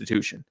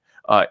Constitution.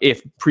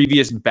 If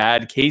previous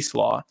bad case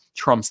law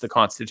trumps the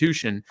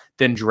Constitution,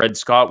 then Dred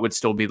Scott would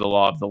still be the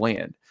law of the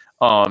land.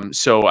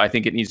 So I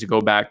think it needs to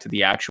go back to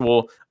the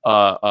actual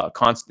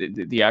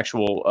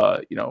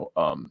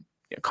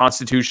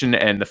Constitution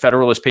and the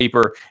Federalist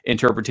Paper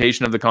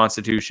interpretation of the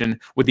Constitution,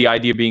 with the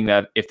idea being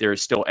that if there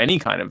is still any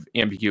kind of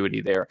ambiguity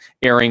there,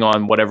 erring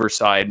on whatever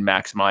side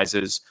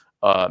maximizes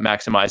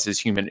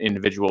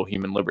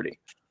human liberty.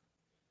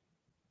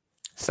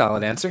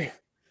 Solid answer.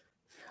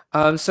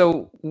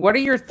 So what are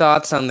your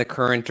thoughts on the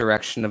current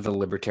direction of the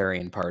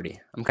Libertarian Party?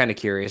 I'm kind of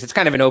curious. It's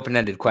kind of an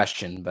open-ended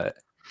question, but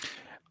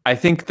I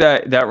think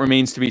that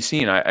remains to be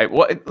seen.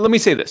 Well, let me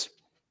say this.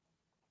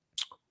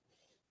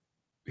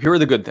 Here are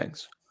the good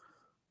things.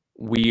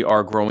 We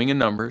are growing in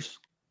numbers.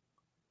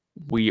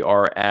 We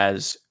are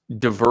as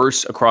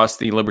diverse across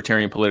the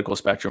libertarian political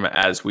spectrum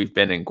as we've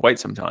been in quite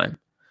some time.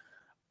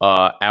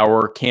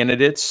 Our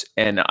candidates,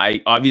 and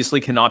I obviously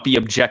cannot be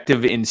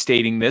objective in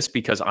stating this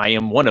because I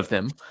am one of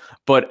them,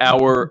 but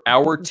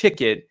our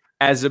ticket,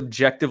 as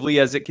objectively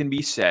as it can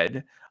be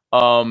said,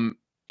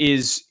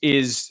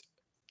 is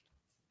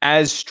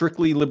as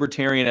strictly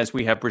libertarian as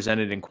we have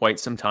presented in quite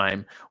some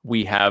time.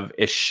 We have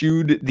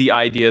eschewed the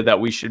idea that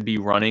we should be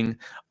running,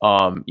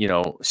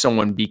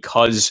 someone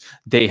because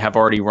they have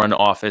already run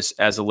office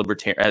as a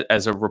libertarian,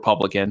 as a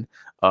Republican,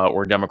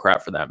 or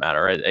Democrat for that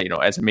matter,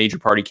 as a major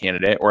party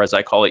candidate, or as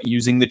I call it,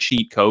 using the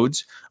cheat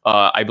codes.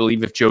 I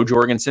believe if Jo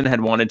Jorgensen had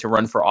wanted to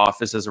run for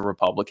office as a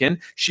Republican,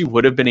 she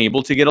would have been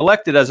able to get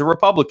elected as a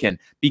Republican,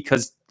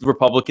 because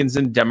Republicans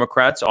and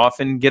Democrats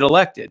often get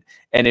elected.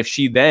 And if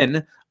she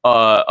then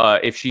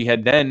if she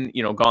had then,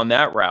 gone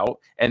that route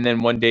and then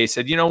one day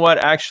said, you know what,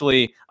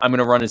 actually, I'm going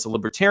to run as a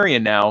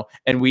libertarian now,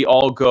 and we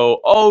all go,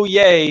 oh,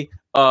 yay,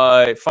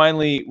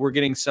 finally, we're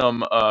getting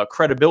some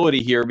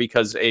credibility here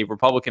because a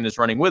Republican is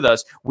running with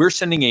us, we're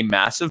sending a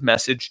massive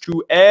message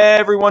to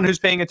everyone who's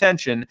paying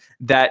attention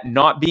that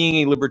not being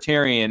a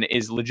libertarian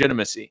is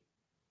legitimacy.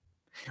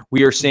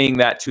 We are saying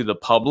that to the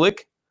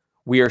public.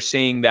 We are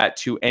saying that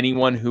to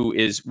anyone who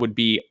would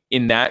be,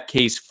 in that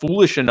case,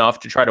 foolish enough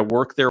to try to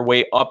work their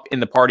way up in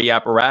the party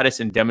apparatus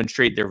and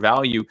demonstrate their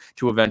value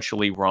to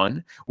eventually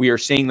run. We are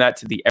saying that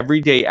to the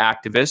everyday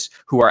activists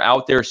who are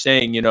out there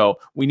saying,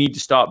 we need to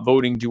stop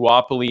voting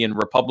duopoly and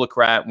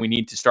Republicrat. We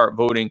need to start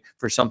voting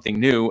for something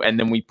new. And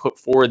then we put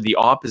forward the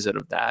opposite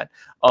of that.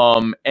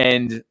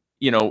 And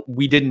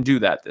we didn't do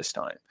that this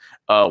time.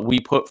 We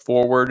put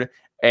forward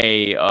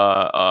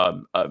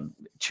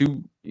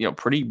two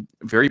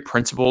very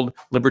principled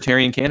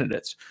libertarian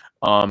candidates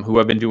who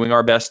have been doing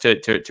our best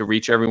to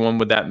reach everyone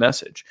with that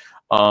message.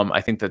 I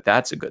think that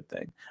that's a good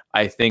thing.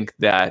 I think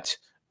that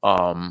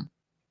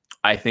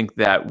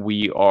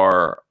we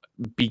are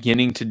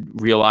beginning to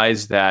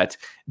realize that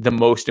the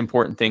most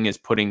important thing is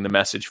putting the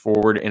message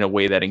forward in a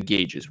way that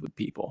engages with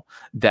people,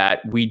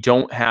 that we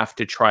don't have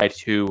to try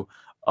to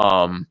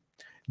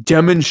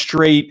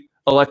demonstrate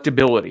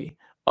electability.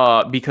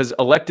 Because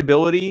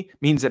electability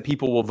means that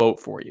people will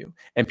vote for you,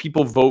 and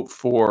people vote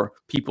for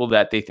people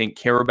that they think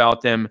care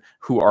about them,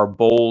 who are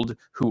bold,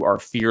 who are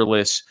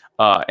fearless,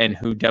 and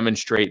who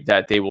demonstrate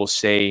that they will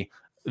say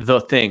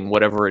the thing,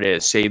 whatever it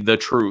is, say the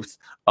truth,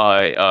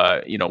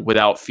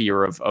 without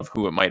fear of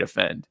who it might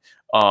offend.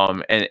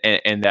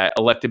 And that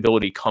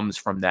electability comes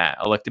from that.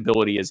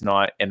 Electability is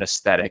not an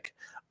aesthetic.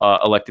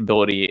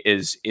 Electability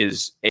is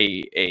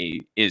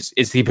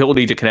the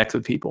ability to connect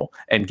with people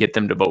and get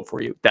them to vote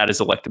for you. That is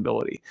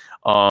electability.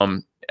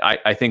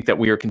 I think that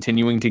we are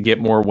continuing to get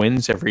more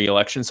wins every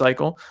election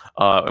cycle,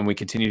 and we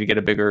continue to get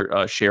a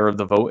bigger share of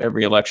the vote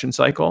every election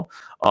cycle.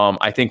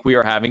 I think we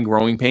are having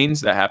growing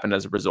pains that happen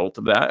as a result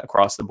of that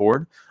across the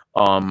board.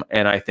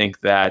 And I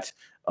think that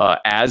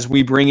as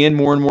we bring in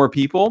more and more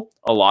people,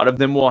 a lot of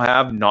them will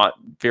have not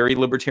very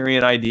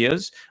libertarian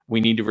ideas. We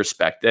need to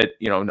respect that,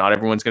 not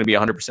everyone's going to be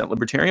 100%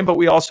 libertarian, but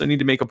we also need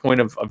to make a point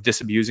of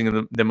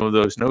disabusing them of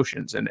those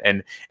notions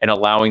and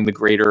allowing the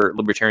greater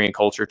libertarian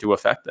culture to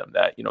affect them.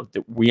 That,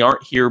 that we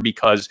aren't here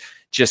because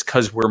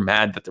we're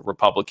mad that the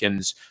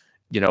Republicans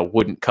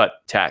wouldn't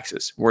cut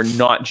taxes. We're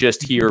not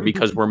just here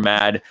because we're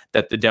mad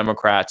that the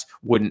Democrats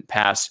wouldn't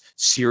pass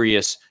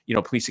serious,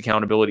 police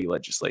accountability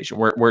legislation.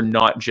 We're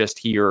not just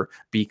here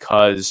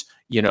because,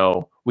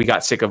 we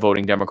got sick of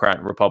voting Democrat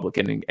and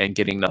Republican and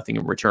getting nothing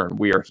in return.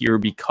 We are here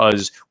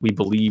because we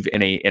believe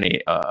in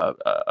a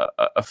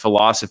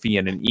philosophy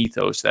and an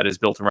ethos that is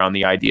built around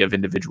the idea of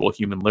individual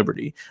human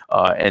liberty,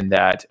 and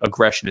that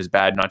aggression is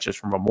bad, not just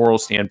from a moral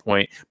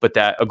standpoint, but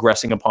that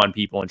aggressing upon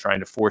people and trying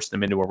to force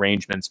them into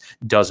arrangements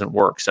doesn't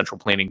work. Central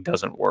planning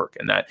doesn't work,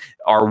 and that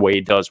our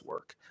way does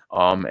work.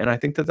 And I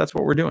think that that's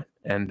what we're doing.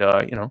 And,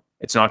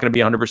 it's not going to be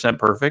 100%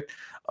 perfect.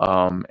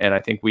 And I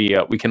think we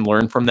can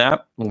learn from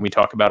that when we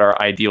talk about our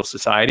ideal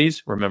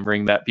societies,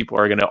 remembering that people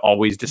are going to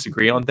always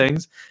disagree on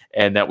things,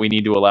 and that we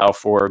need to allow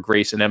for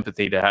grace and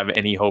empathy to have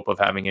any hope of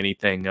having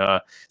anything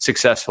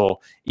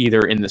successful,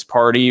 either in this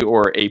party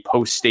or a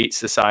post-state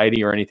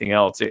society or anything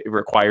else. It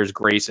requires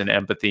grace and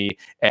empathy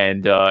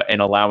and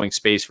allowing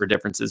space for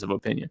differences of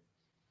opinion.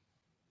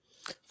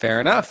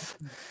 Fair enough.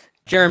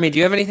 Jeremy, do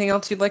you have anything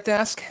else you'd like to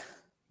ask?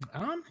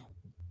 I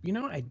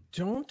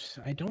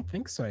don't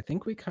think so. I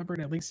think we covered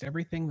at least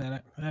everything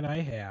that I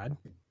had.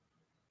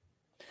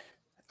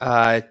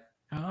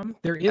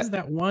 There is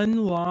that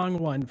one long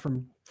one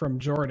from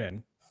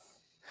Jordan.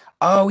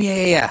 Oh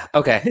yeah.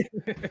 Okay.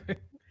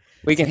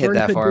 We can hit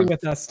that for him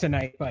with us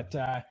tonight, but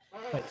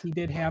he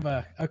did have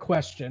a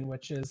question,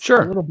 which is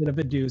sure. A little bit of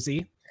a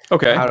doozy.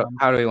 Okay.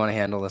 How do we want to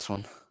handle this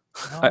one?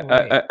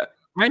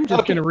 I'm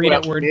just going to read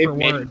it word for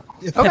word.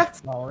 If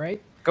that's all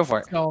right. Go for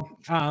it. So,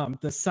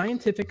 the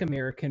Scientific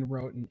American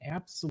wrote an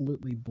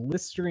absolutely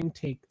blistering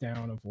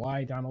takedown of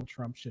why Donald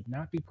Trump should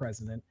not be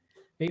president,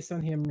 based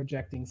on him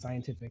rejecting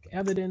scientific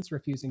evidence,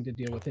 refusing to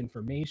deal with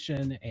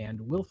information,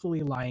 and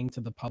willfully lying to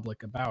the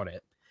public about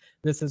it.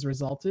 This has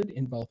resulted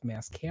in both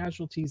mass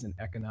casualties and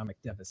economic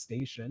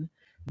devastation.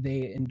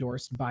 They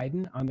endorsed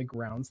Biden on the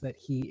grounds that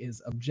he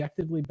is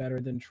objectively better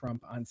than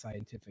Trump on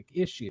scientific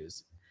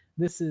issues.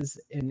 This is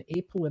an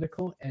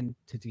apolitical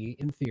entity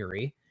in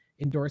theory,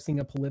 endorsing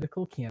a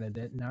political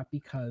candidate not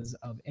because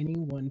of any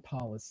one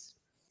policy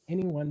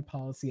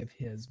of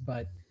his,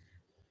 but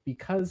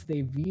because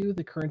they view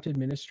the current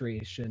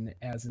administration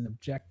as an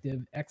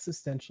objective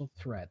existential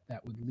threat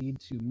that would lead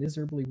to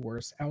miserably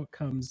worse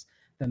outcomes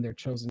than their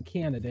chosen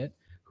candidate,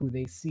 who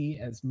they see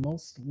as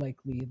most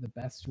likely the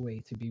best way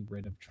to be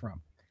rid of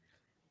Trump.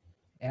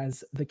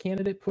 As the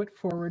candidate put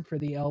forward for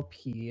the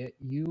LP,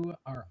 you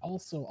are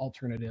also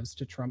alternatives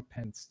to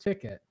Trump-Pence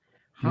ticket.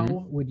 How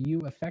would you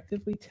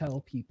effectively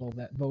tell people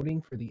that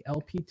voting for the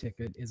LP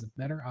ticket is a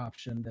better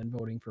option than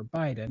voting for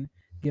Biden,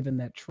 given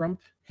that Trump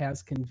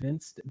has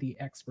convinced the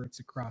experts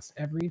across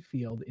every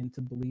field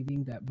into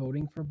believing that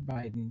voting for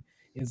Biden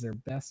is their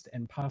best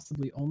and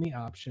possibly only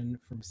option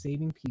from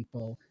saving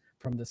people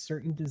from the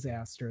certain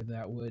disaster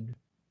that would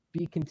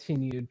be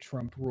continued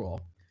Trump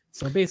rule?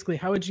 So basically,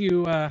 how would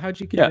you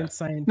convince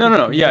scientists?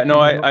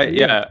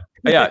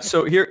 Yeah.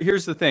 So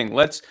here's the thing.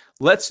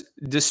 Let's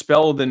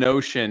dispel the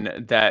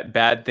notion that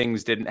bad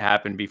things didn't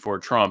happen before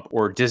Trump,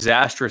 or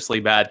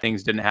disastrously bad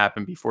things didn't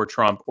happen before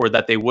Trump, or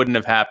that they wouldn't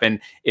have happened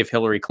if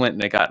Hillary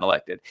Clinton had gotten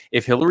elected.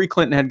 If Hillary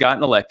Clinton had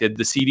gotten elected,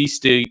 the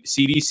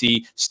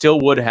CDC still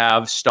would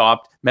have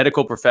stopped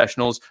medical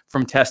professionals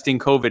from testing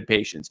COVID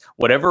patients.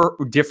 Whatever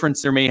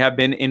difference there may have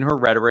been in her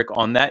rhetoric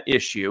on that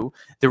issue,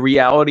 the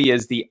reality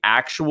is the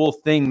actual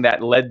thing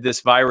that led this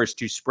virus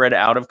to spread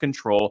out of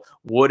control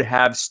would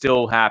have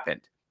still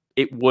happened.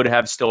 It would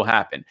have still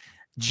happened.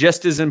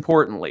 Just as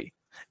importantly,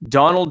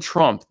 Donald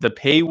Trump,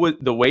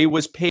 the way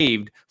was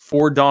paved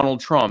for Donald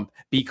Trump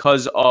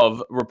because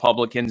of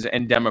Republicans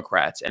and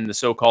Democrats and the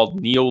so-called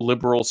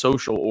neoliberal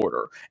social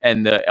order,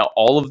 and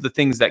all of the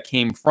things that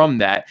came from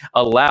that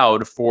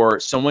allowed for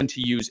someone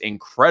to use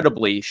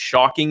incredibly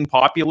shocking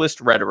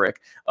populist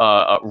rhetoric,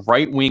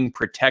 right-wing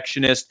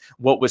protectionist,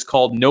 what was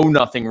called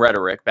know-nothing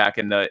rhetoric back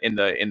in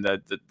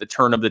the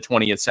turn of the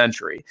 20th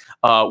century,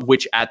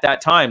 which at that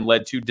time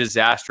led to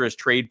disastrous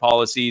trade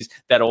policies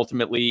that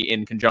ultimately,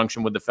 in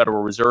conjunction with the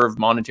Federal Reserve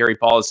monetary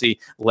policy,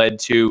 led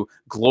to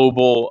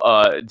global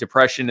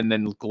depression and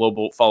then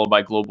followed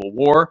by global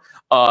war.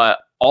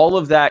 All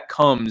of that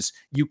comes,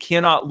 you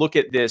cannot look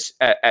at this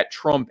at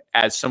Trump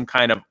as some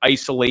kind of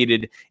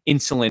isolated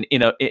incident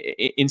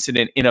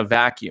in a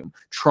vacuum.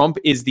 Trump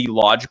is the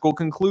logical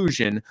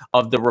conclusion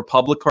of the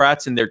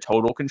Republicans and their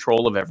total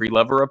control of every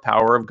lever of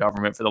power of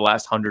government for the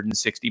last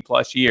 160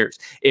 plus years.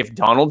 If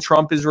Donald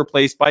Trump is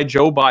replaced by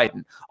Joe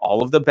Biden,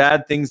 all of the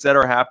bad things that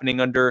are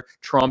happening under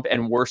Trump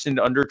and worsened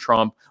under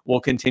Trump will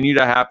continue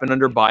to happen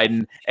under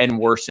Biden and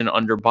worsen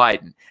under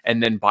Biden.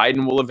 And then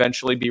Biden will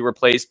eventually be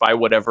replaced by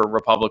whatever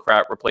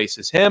Republican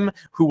replaces him,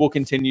 who will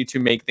continue to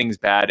make things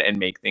bad and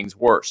make things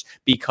worse,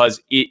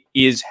 because it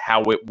is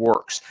how it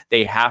works.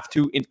 They have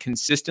to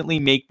consistently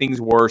make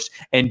things worse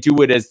and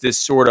do it as this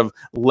sort of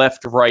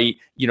left-right,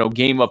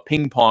 game of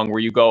ping pong where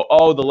you go,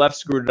 oh, the left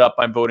screwed it up,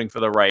 I'm voting for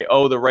the right.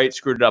 Oh, the right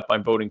screwed it up,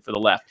 I'm voting for the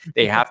left.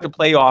 They have to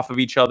play off of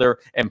each other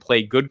and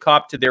play good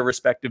cop to their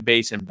respective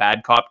base and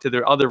bad cop to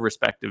their other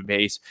respective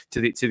base,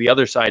 to the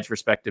other side's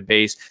respective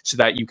base, so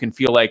that you can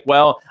feel like,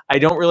 well, I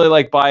don't really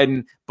like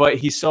Biden, but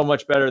he's so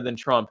much better than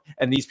Trump.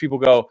 And these people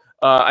go,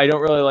 I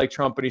don't really like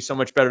Trump, but he's so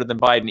much better than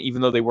Biden,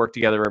 even though they work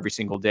together every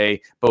single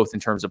day, both in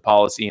terms of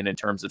policy and in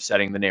terms of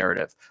setting the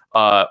narrative.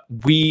 And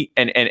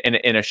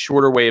a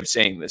shorter way of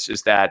saying this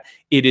is that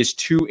it is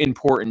too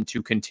important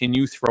to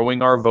continue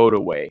throwing our vote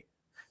away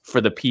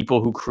for the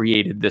people who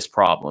created this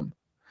problem.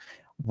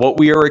 What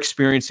we are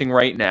experiencing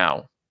right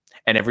now,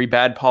 and every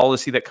bad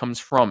policy that comes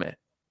from it,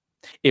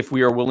 if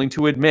we are willing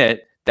to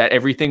admit that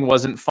everything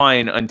wasn't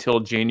fine until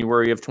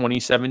January of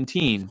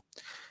 2017,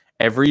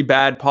 every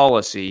bad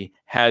policy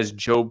has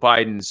Joe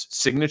Biden's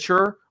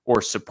signature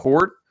or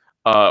support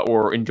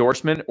or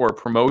endorsement or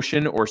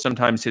promotion, or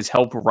sometimes his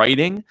help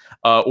writing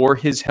or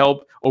his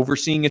help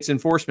overseeing its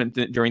enforcement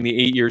during the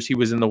 8 years he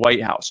was in the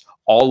White House.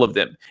 All of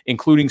them,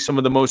 including some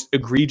of the most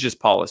egregious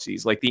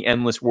policies like the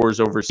endless wars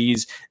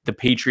overseas, the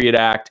Patriot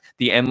Act,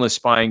 the endless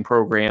spying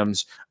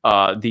programs,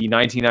 the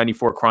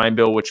 1994 crime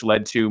bill, which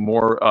led to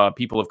more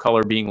people of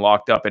color being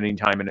locked up at any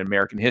time in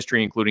American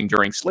history, including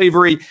during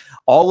slavery.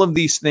 All of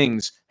these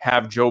things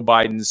have Joe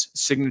Biden's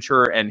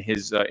signature and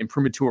his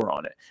imprimatur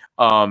on it.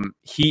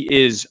 He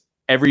is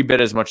every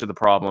bit as much of the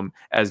problem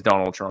as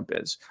Donald Trump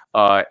is.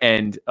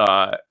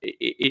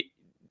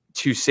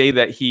 To say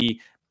that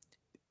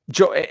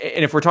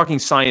and if we're talking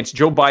science,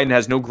 Joe Biden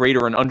has no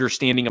greater an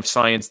understanding of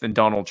science than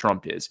Donald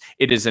Trump is.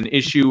 It is an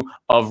issue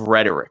of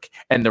rhetoric,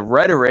 and the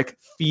rhetoric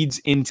feeds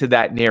into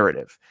that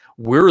narrative.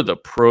 We're the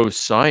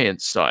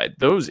pro-science side.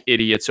 Those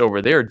idiots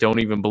over there don't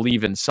even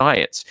believe in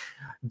science.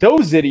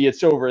 Those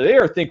idiots over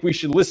there think we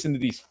should listen to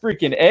these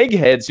freaking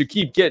eggheads who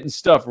keep getting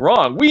stuff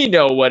wrong. We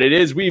know what it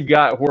is. We've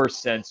got horse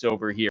sense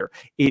over here.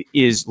 It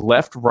is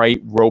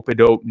left-right,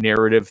 rope-a-dope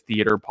narrative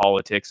theater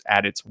politics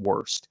at its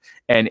worst,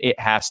 and it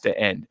has to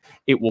end.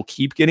 It will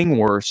keep getting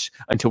worse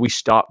until we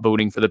stop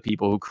voting for the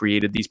people who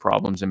created these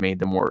problems and made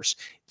them worse.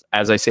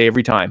 As I say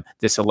every time,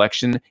 this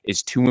election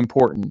is too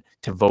important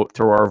to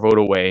throw our vote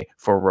away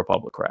for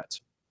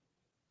Republicans.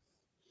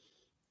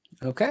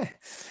 Okay.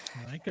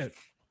 I like it.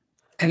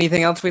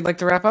 Anything else we'd like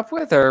to wrap up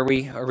with, or are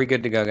we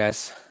good to go,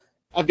 guys?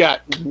 I've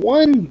got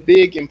one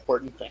big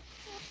important thing.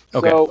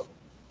 Okay. So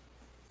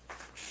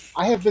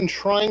I have been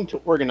trying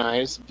to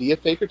organize via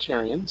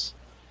Fakertarians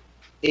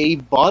a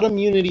bottom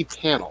unity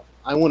panel.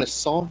 I want to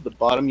solve the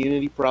bottom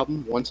unity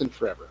problem once and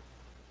forever.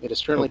 It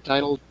is currently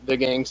titled "The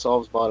Gang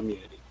Solves Bottom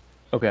Unity."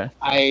 Okay.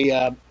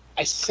 I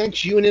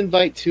sent you an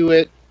invite to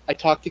it. I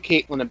talked to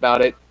Caitlin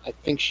about it. I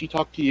think she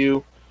talked to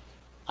you.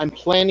 I'm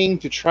planning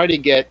to try to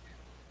get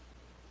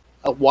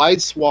a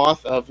wide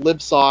swath of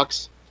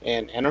libsocs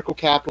and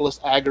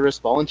anarcho-capitalist,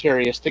 agorists,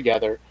 voluntarists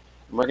together.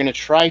 And we're going to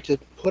try to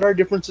put our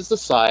differences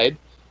aside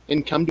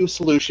and come to a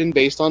solution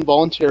based on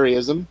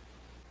voluntarism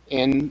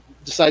and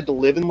decide to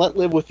live and let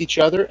live with each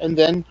other. And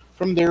then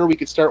from there, we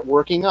could start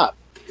working up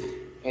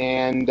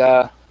and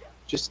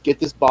just get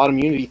this bottom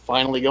unity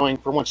finally going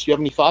for once. Do you have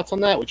any thoughts on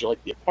that? Would you like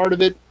to be a part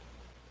of it?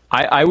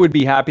 I would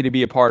be happy to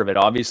be a part of it.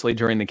 Obviously,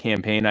 during the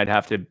campaign, I'd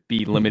have to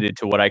be limited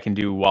to what I can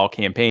do while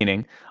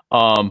campaigning.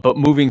 But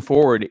moving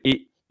forward,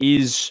 it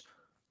is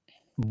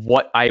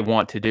what I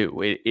want to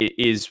do. It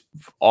is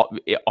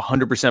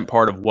 100%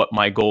 part of what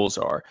my goals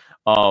are.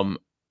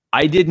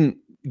 I didn't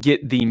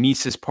get the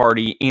Mises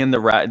Party and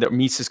the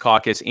Mises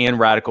Caucus and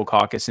Radical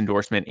Caucus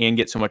endorsement and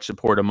get so much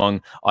support among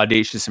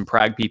Audacious and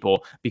Prague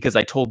people because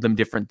I told them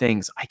different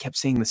things. I kept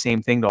saying the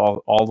same thing to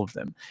all of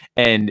them.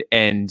 And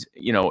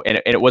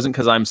it wasn't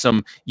because I'm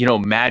some,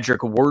 magic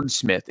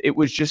wordsmith. It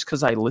was just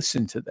because I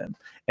listened to them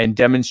and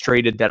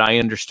demonstrated that I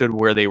understood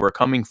where they were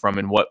coming from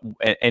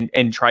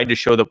and tried to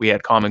show that we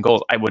had common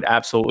goals. I would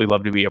absolutely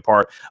love to be a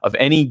part of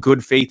any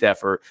good faith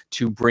effort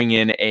to bring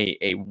in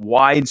a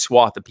wide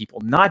swath of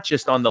people, not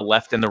just on the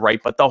left and the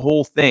right, but the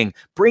whole thing.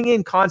 Bring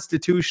in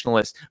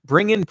constitutionalists,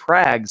 bring in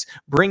Prags,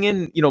 bring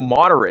in,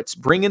 moderates,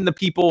 bring in the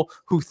people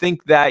who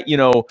think that,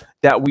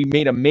 that we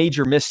made a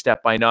major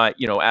misstep by not,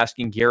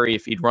 asking Gary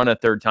if he'd run a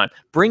third time.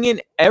 Bring in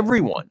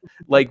everyone,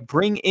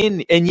 bring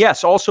in, and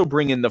yes, also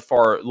bring in the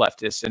far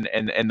leftists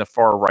and the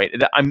far right.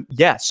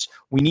 Yes,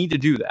 we need to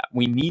do that.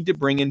 We need to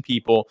bring in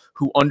people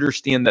who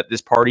understand that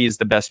this party is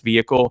the best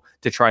vehicle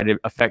to try to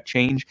affect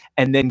change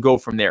and then go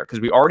from there. Because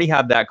we already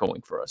have that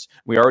going for us.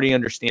 We already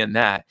understand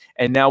that.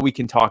 And now we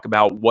can talk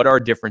about what our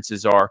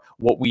differences are,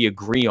 what we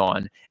agree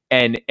on,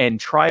 and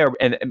try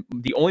and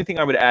the only thing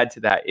I would add to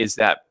that is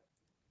that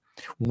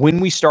when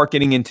we start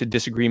getting into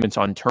disagreements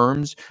on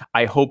terms,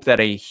 I hope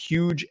that a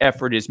huge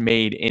effort is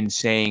made in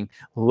saying,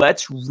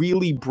 let's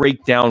really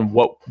break down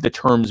what the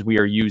terms we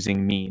are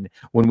using mean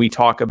when we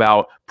talk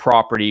about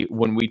property,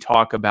 when we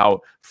talk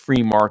about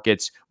free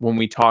markets, when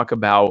we talk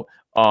about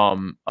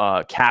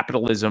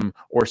capitalism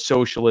or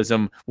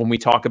socialism, when we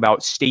talk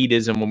about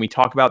statism, when we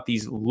talk about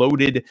these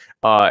loaded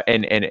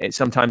and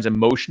sometimes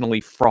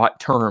emotionally fraught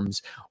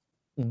terms.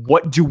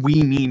 What do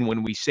we mean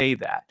when we say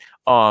that?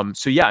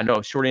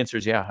 Short answer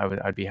is yeah,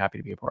 I'd be happy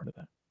to be a part of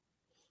that.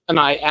 And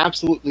I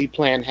absolutely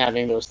plan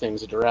having those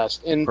things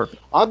addressed. And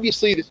Perfect.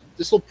 Obviously,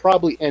 this will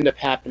probably end up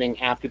happening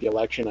after the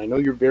election. I know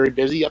you're very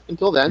busy up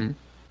until then, Mm-hmm.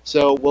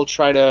 So we'll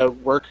try to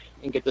work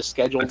and get this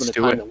scheduled Let's in a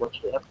do time it. that works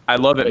for everyone. I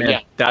love it, But man.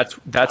 yeah,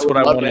 That's what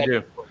I want to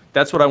do.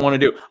 That's what I want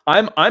to do.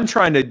 I'm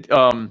trying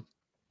to.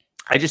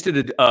 I just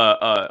did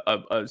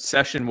a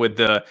session with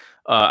the.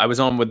 I was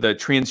on with the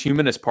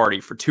Transhumanist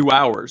Party for 2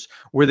 hours,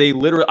 where they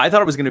literally. I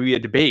thought it was going to be a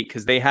debate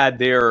because they had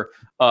their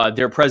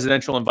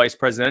presidential and vice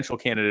presidential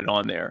candidate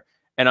on there,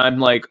 and I'm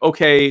like,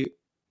 okay.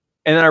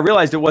 And then I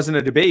realized it wasn't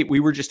a debate.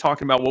 We were just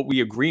talking about what we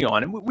agree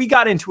on. And we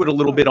got into it a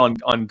little bit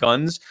on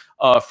guns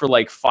for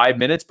like 5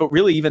 minutes. But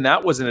really, even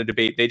that wasn't a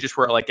debate. They just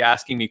were like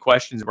asking me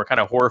questions and were kind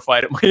of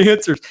horrified at my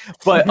answers.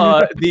 But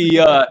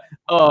it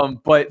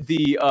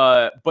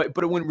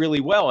went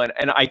really well. And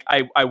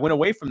I went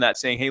away from that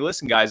saying, hey,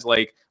 listen, guys,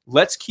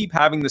 let's keep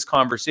having this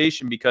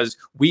conversation because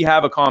we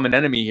have a common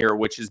enemy here,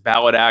 which is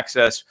ballot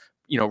access,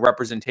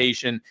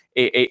 representation,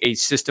 a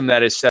system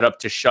that is set up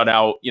to shut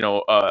out,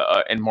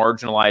 and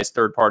marginalize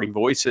third-party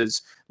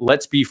voices.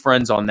 Let's be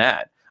friends on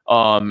that.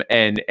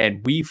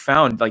 And we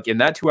found, in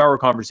that 2-hour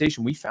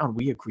conversation,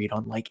 we agreed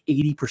on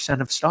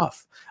 80% of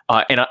stuff.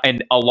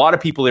 And a lot of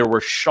people there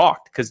were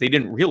shocked because they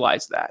didn't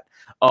realize that.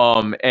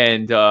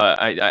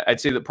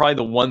 I'd say that probably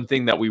the one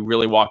thing that we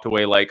really walked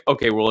away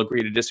okay, we'll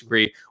agree to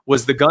disagree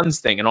was the guns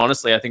thing. And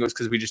honestly, I think it was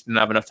because we just didn't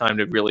have enough time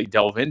to really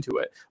delve into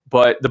it.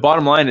 But the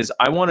bottom line is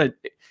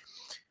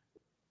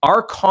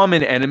our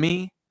common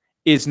enemy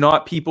is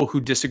not people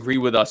who disagree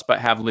with us but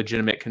have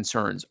legitimate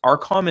concerns. Our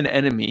common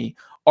enemy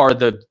are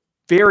the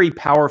very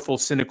powerful,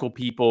 cynical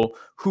people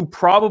who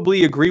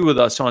probably agree with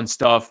us on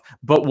stuff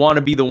but want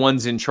to be the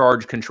ones in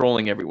charge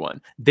controlling everyone.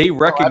 They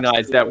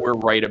recognize that we're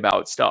right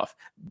about stuff.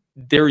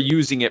 They're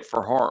using it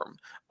for harm.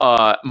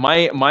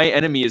 My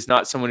enemy is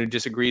not someone who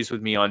disagrees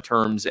with me on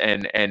terms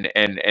and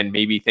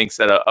maybe thinks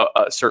that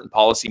a certain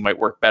policy might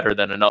work better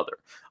than another.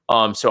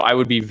 So I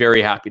would be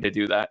very happy to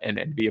do that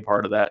and be a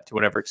part of that to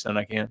whatever extent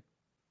I can.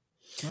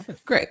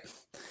 Great.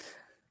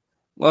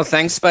 Well,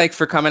 thanks, Spike,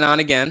 for coming on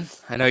again.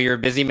 I know you're a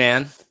busy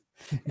man,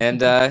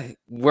 and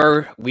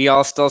we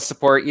all still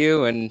support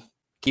you and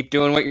keep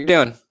doing what you're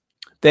doing.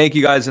 Thank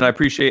you, guys, and I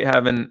appreciate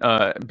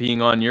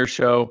being on your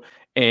show.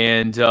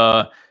 And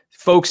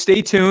folks,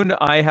 stay tuned.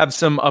 I have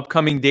some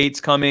upcoming dates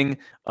coming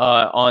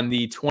on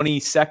the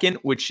 22nd,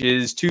 which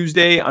is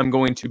Tuesday. I'm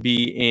going to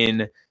be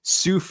in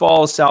Sioux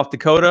Falls, South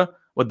Dakota,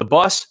 with the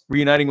bus,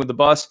 reuniting with the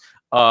bus.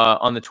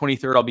 On the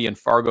 23rd, I'll be in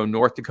Fargo,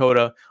 North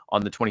Dakota.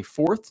 On the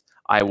 24th,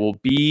 I will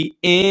be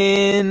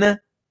in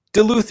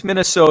Duluth,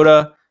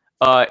 Minnesota.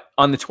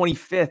 On the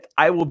 25th,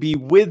 I will be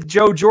with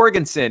Joe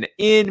Jorgensen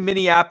in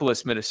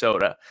Minneapolis,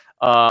 Minnesota.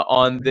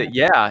 Come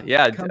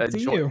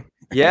see you.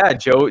 Yeah,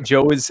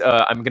 Joe is.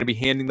 I'm going to be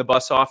handing the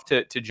bus off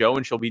to Joe,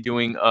 and she'll be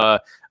doing a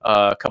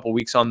couple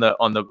weeks on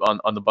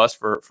the bus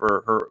for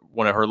her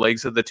one of her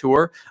legs of the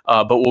tour.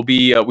 But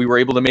we were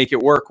able to make it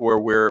work where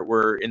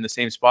we're in the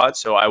same spot.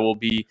 So I will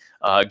be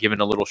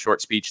given a little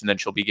short speech, and then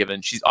she'll be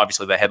given. She's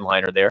obviously the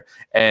headliner there,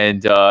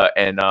 and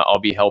I'll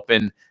be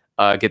helping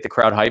get the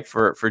crowd hyped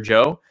for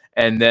Joe.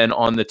 And then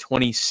on the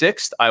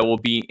 26th, I will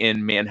be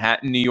in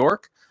Manhattan, New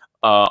York.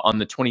 On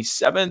the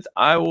 27th,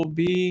 I will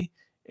be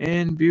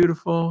in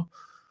beautiful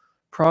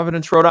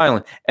Providence, Rhode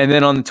Island. And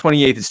then on the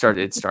 28th, it's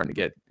starting to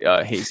get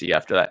hazy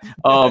after that.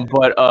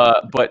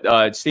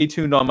 But stay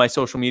tuned on my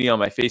social media, on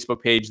my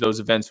Facebook page. Those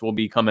events will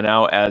be coming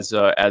out as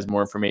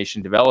more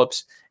information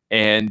develops.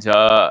 And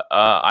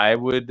I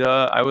would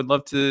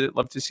love to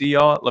see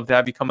y'all. Love to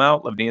have you come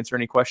out. Love to answer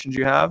any questions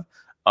you have.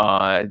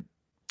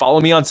 Follow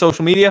me on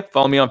social media.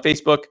 Follow me on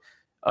Facebook,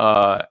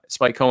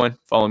 Spike Cohen.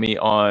 Follow me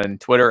on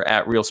Twitter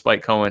at Real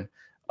Spike Cohen.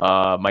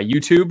 My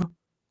YouTube.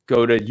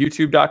 Go to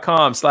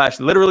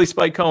youtube.com/literally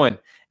Spike Cohen.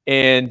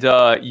 And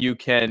you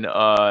can,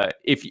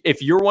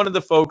 if you're one of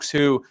the folks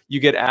who you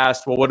get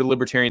asked, well, what do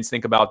libertarians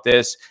think about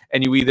this?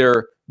 And you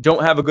either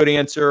don't have a good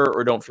answer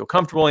or don't feel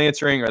comfortable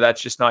answering, or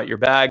that's just not your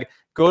bag,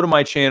 go to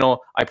my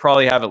channel. I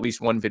probably have at least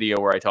one video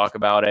where I talk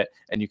about it,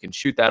 and you can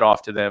shoot that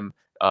off to them.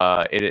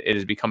 It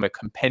has become a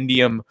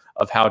compendium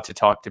of how to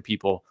talk to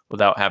people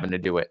without having to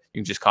do it. You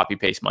can just copy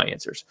paste my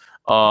answers.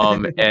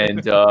 And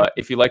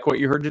if you like what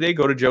you heard today,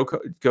 go to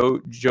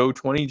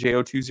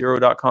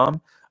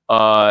joe20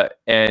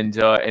 and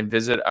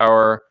visit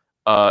our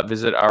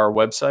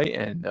website,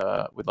 and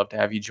we'd love to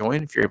have you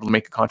join. If you're able to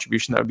make a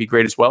contribution, that would be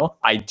great as well.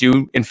 I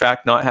do, in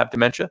fact, not have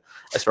dementia,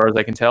 as far as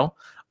I can tell,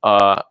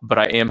 but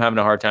I am having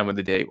a hard time with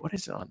the date. What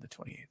is it on the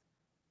 28th?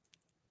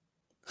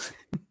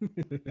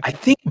 I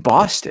think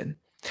Boston.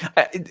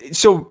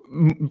 So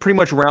pretty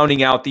much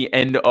rounding out the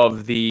end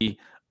of the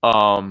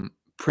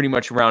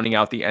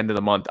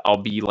month, I'll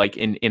be like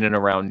in and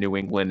around New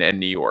England and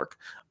New York,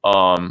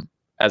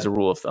 as a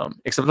rule of thumb,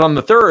 except on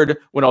the 3rd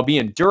when I'll be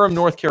in Durham,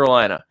 North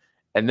Carolina.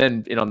 And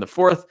then on the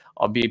 4th,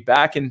 I'll be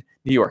back in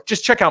New York.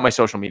 Just check out my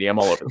social media. I'm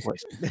all over the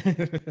place.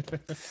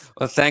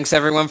 Well, thanks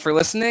everyone for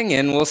listening,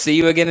 and we'll see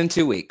you again in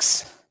 2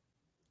 weeks.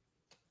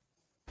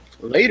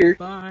 Later.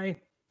 Bye.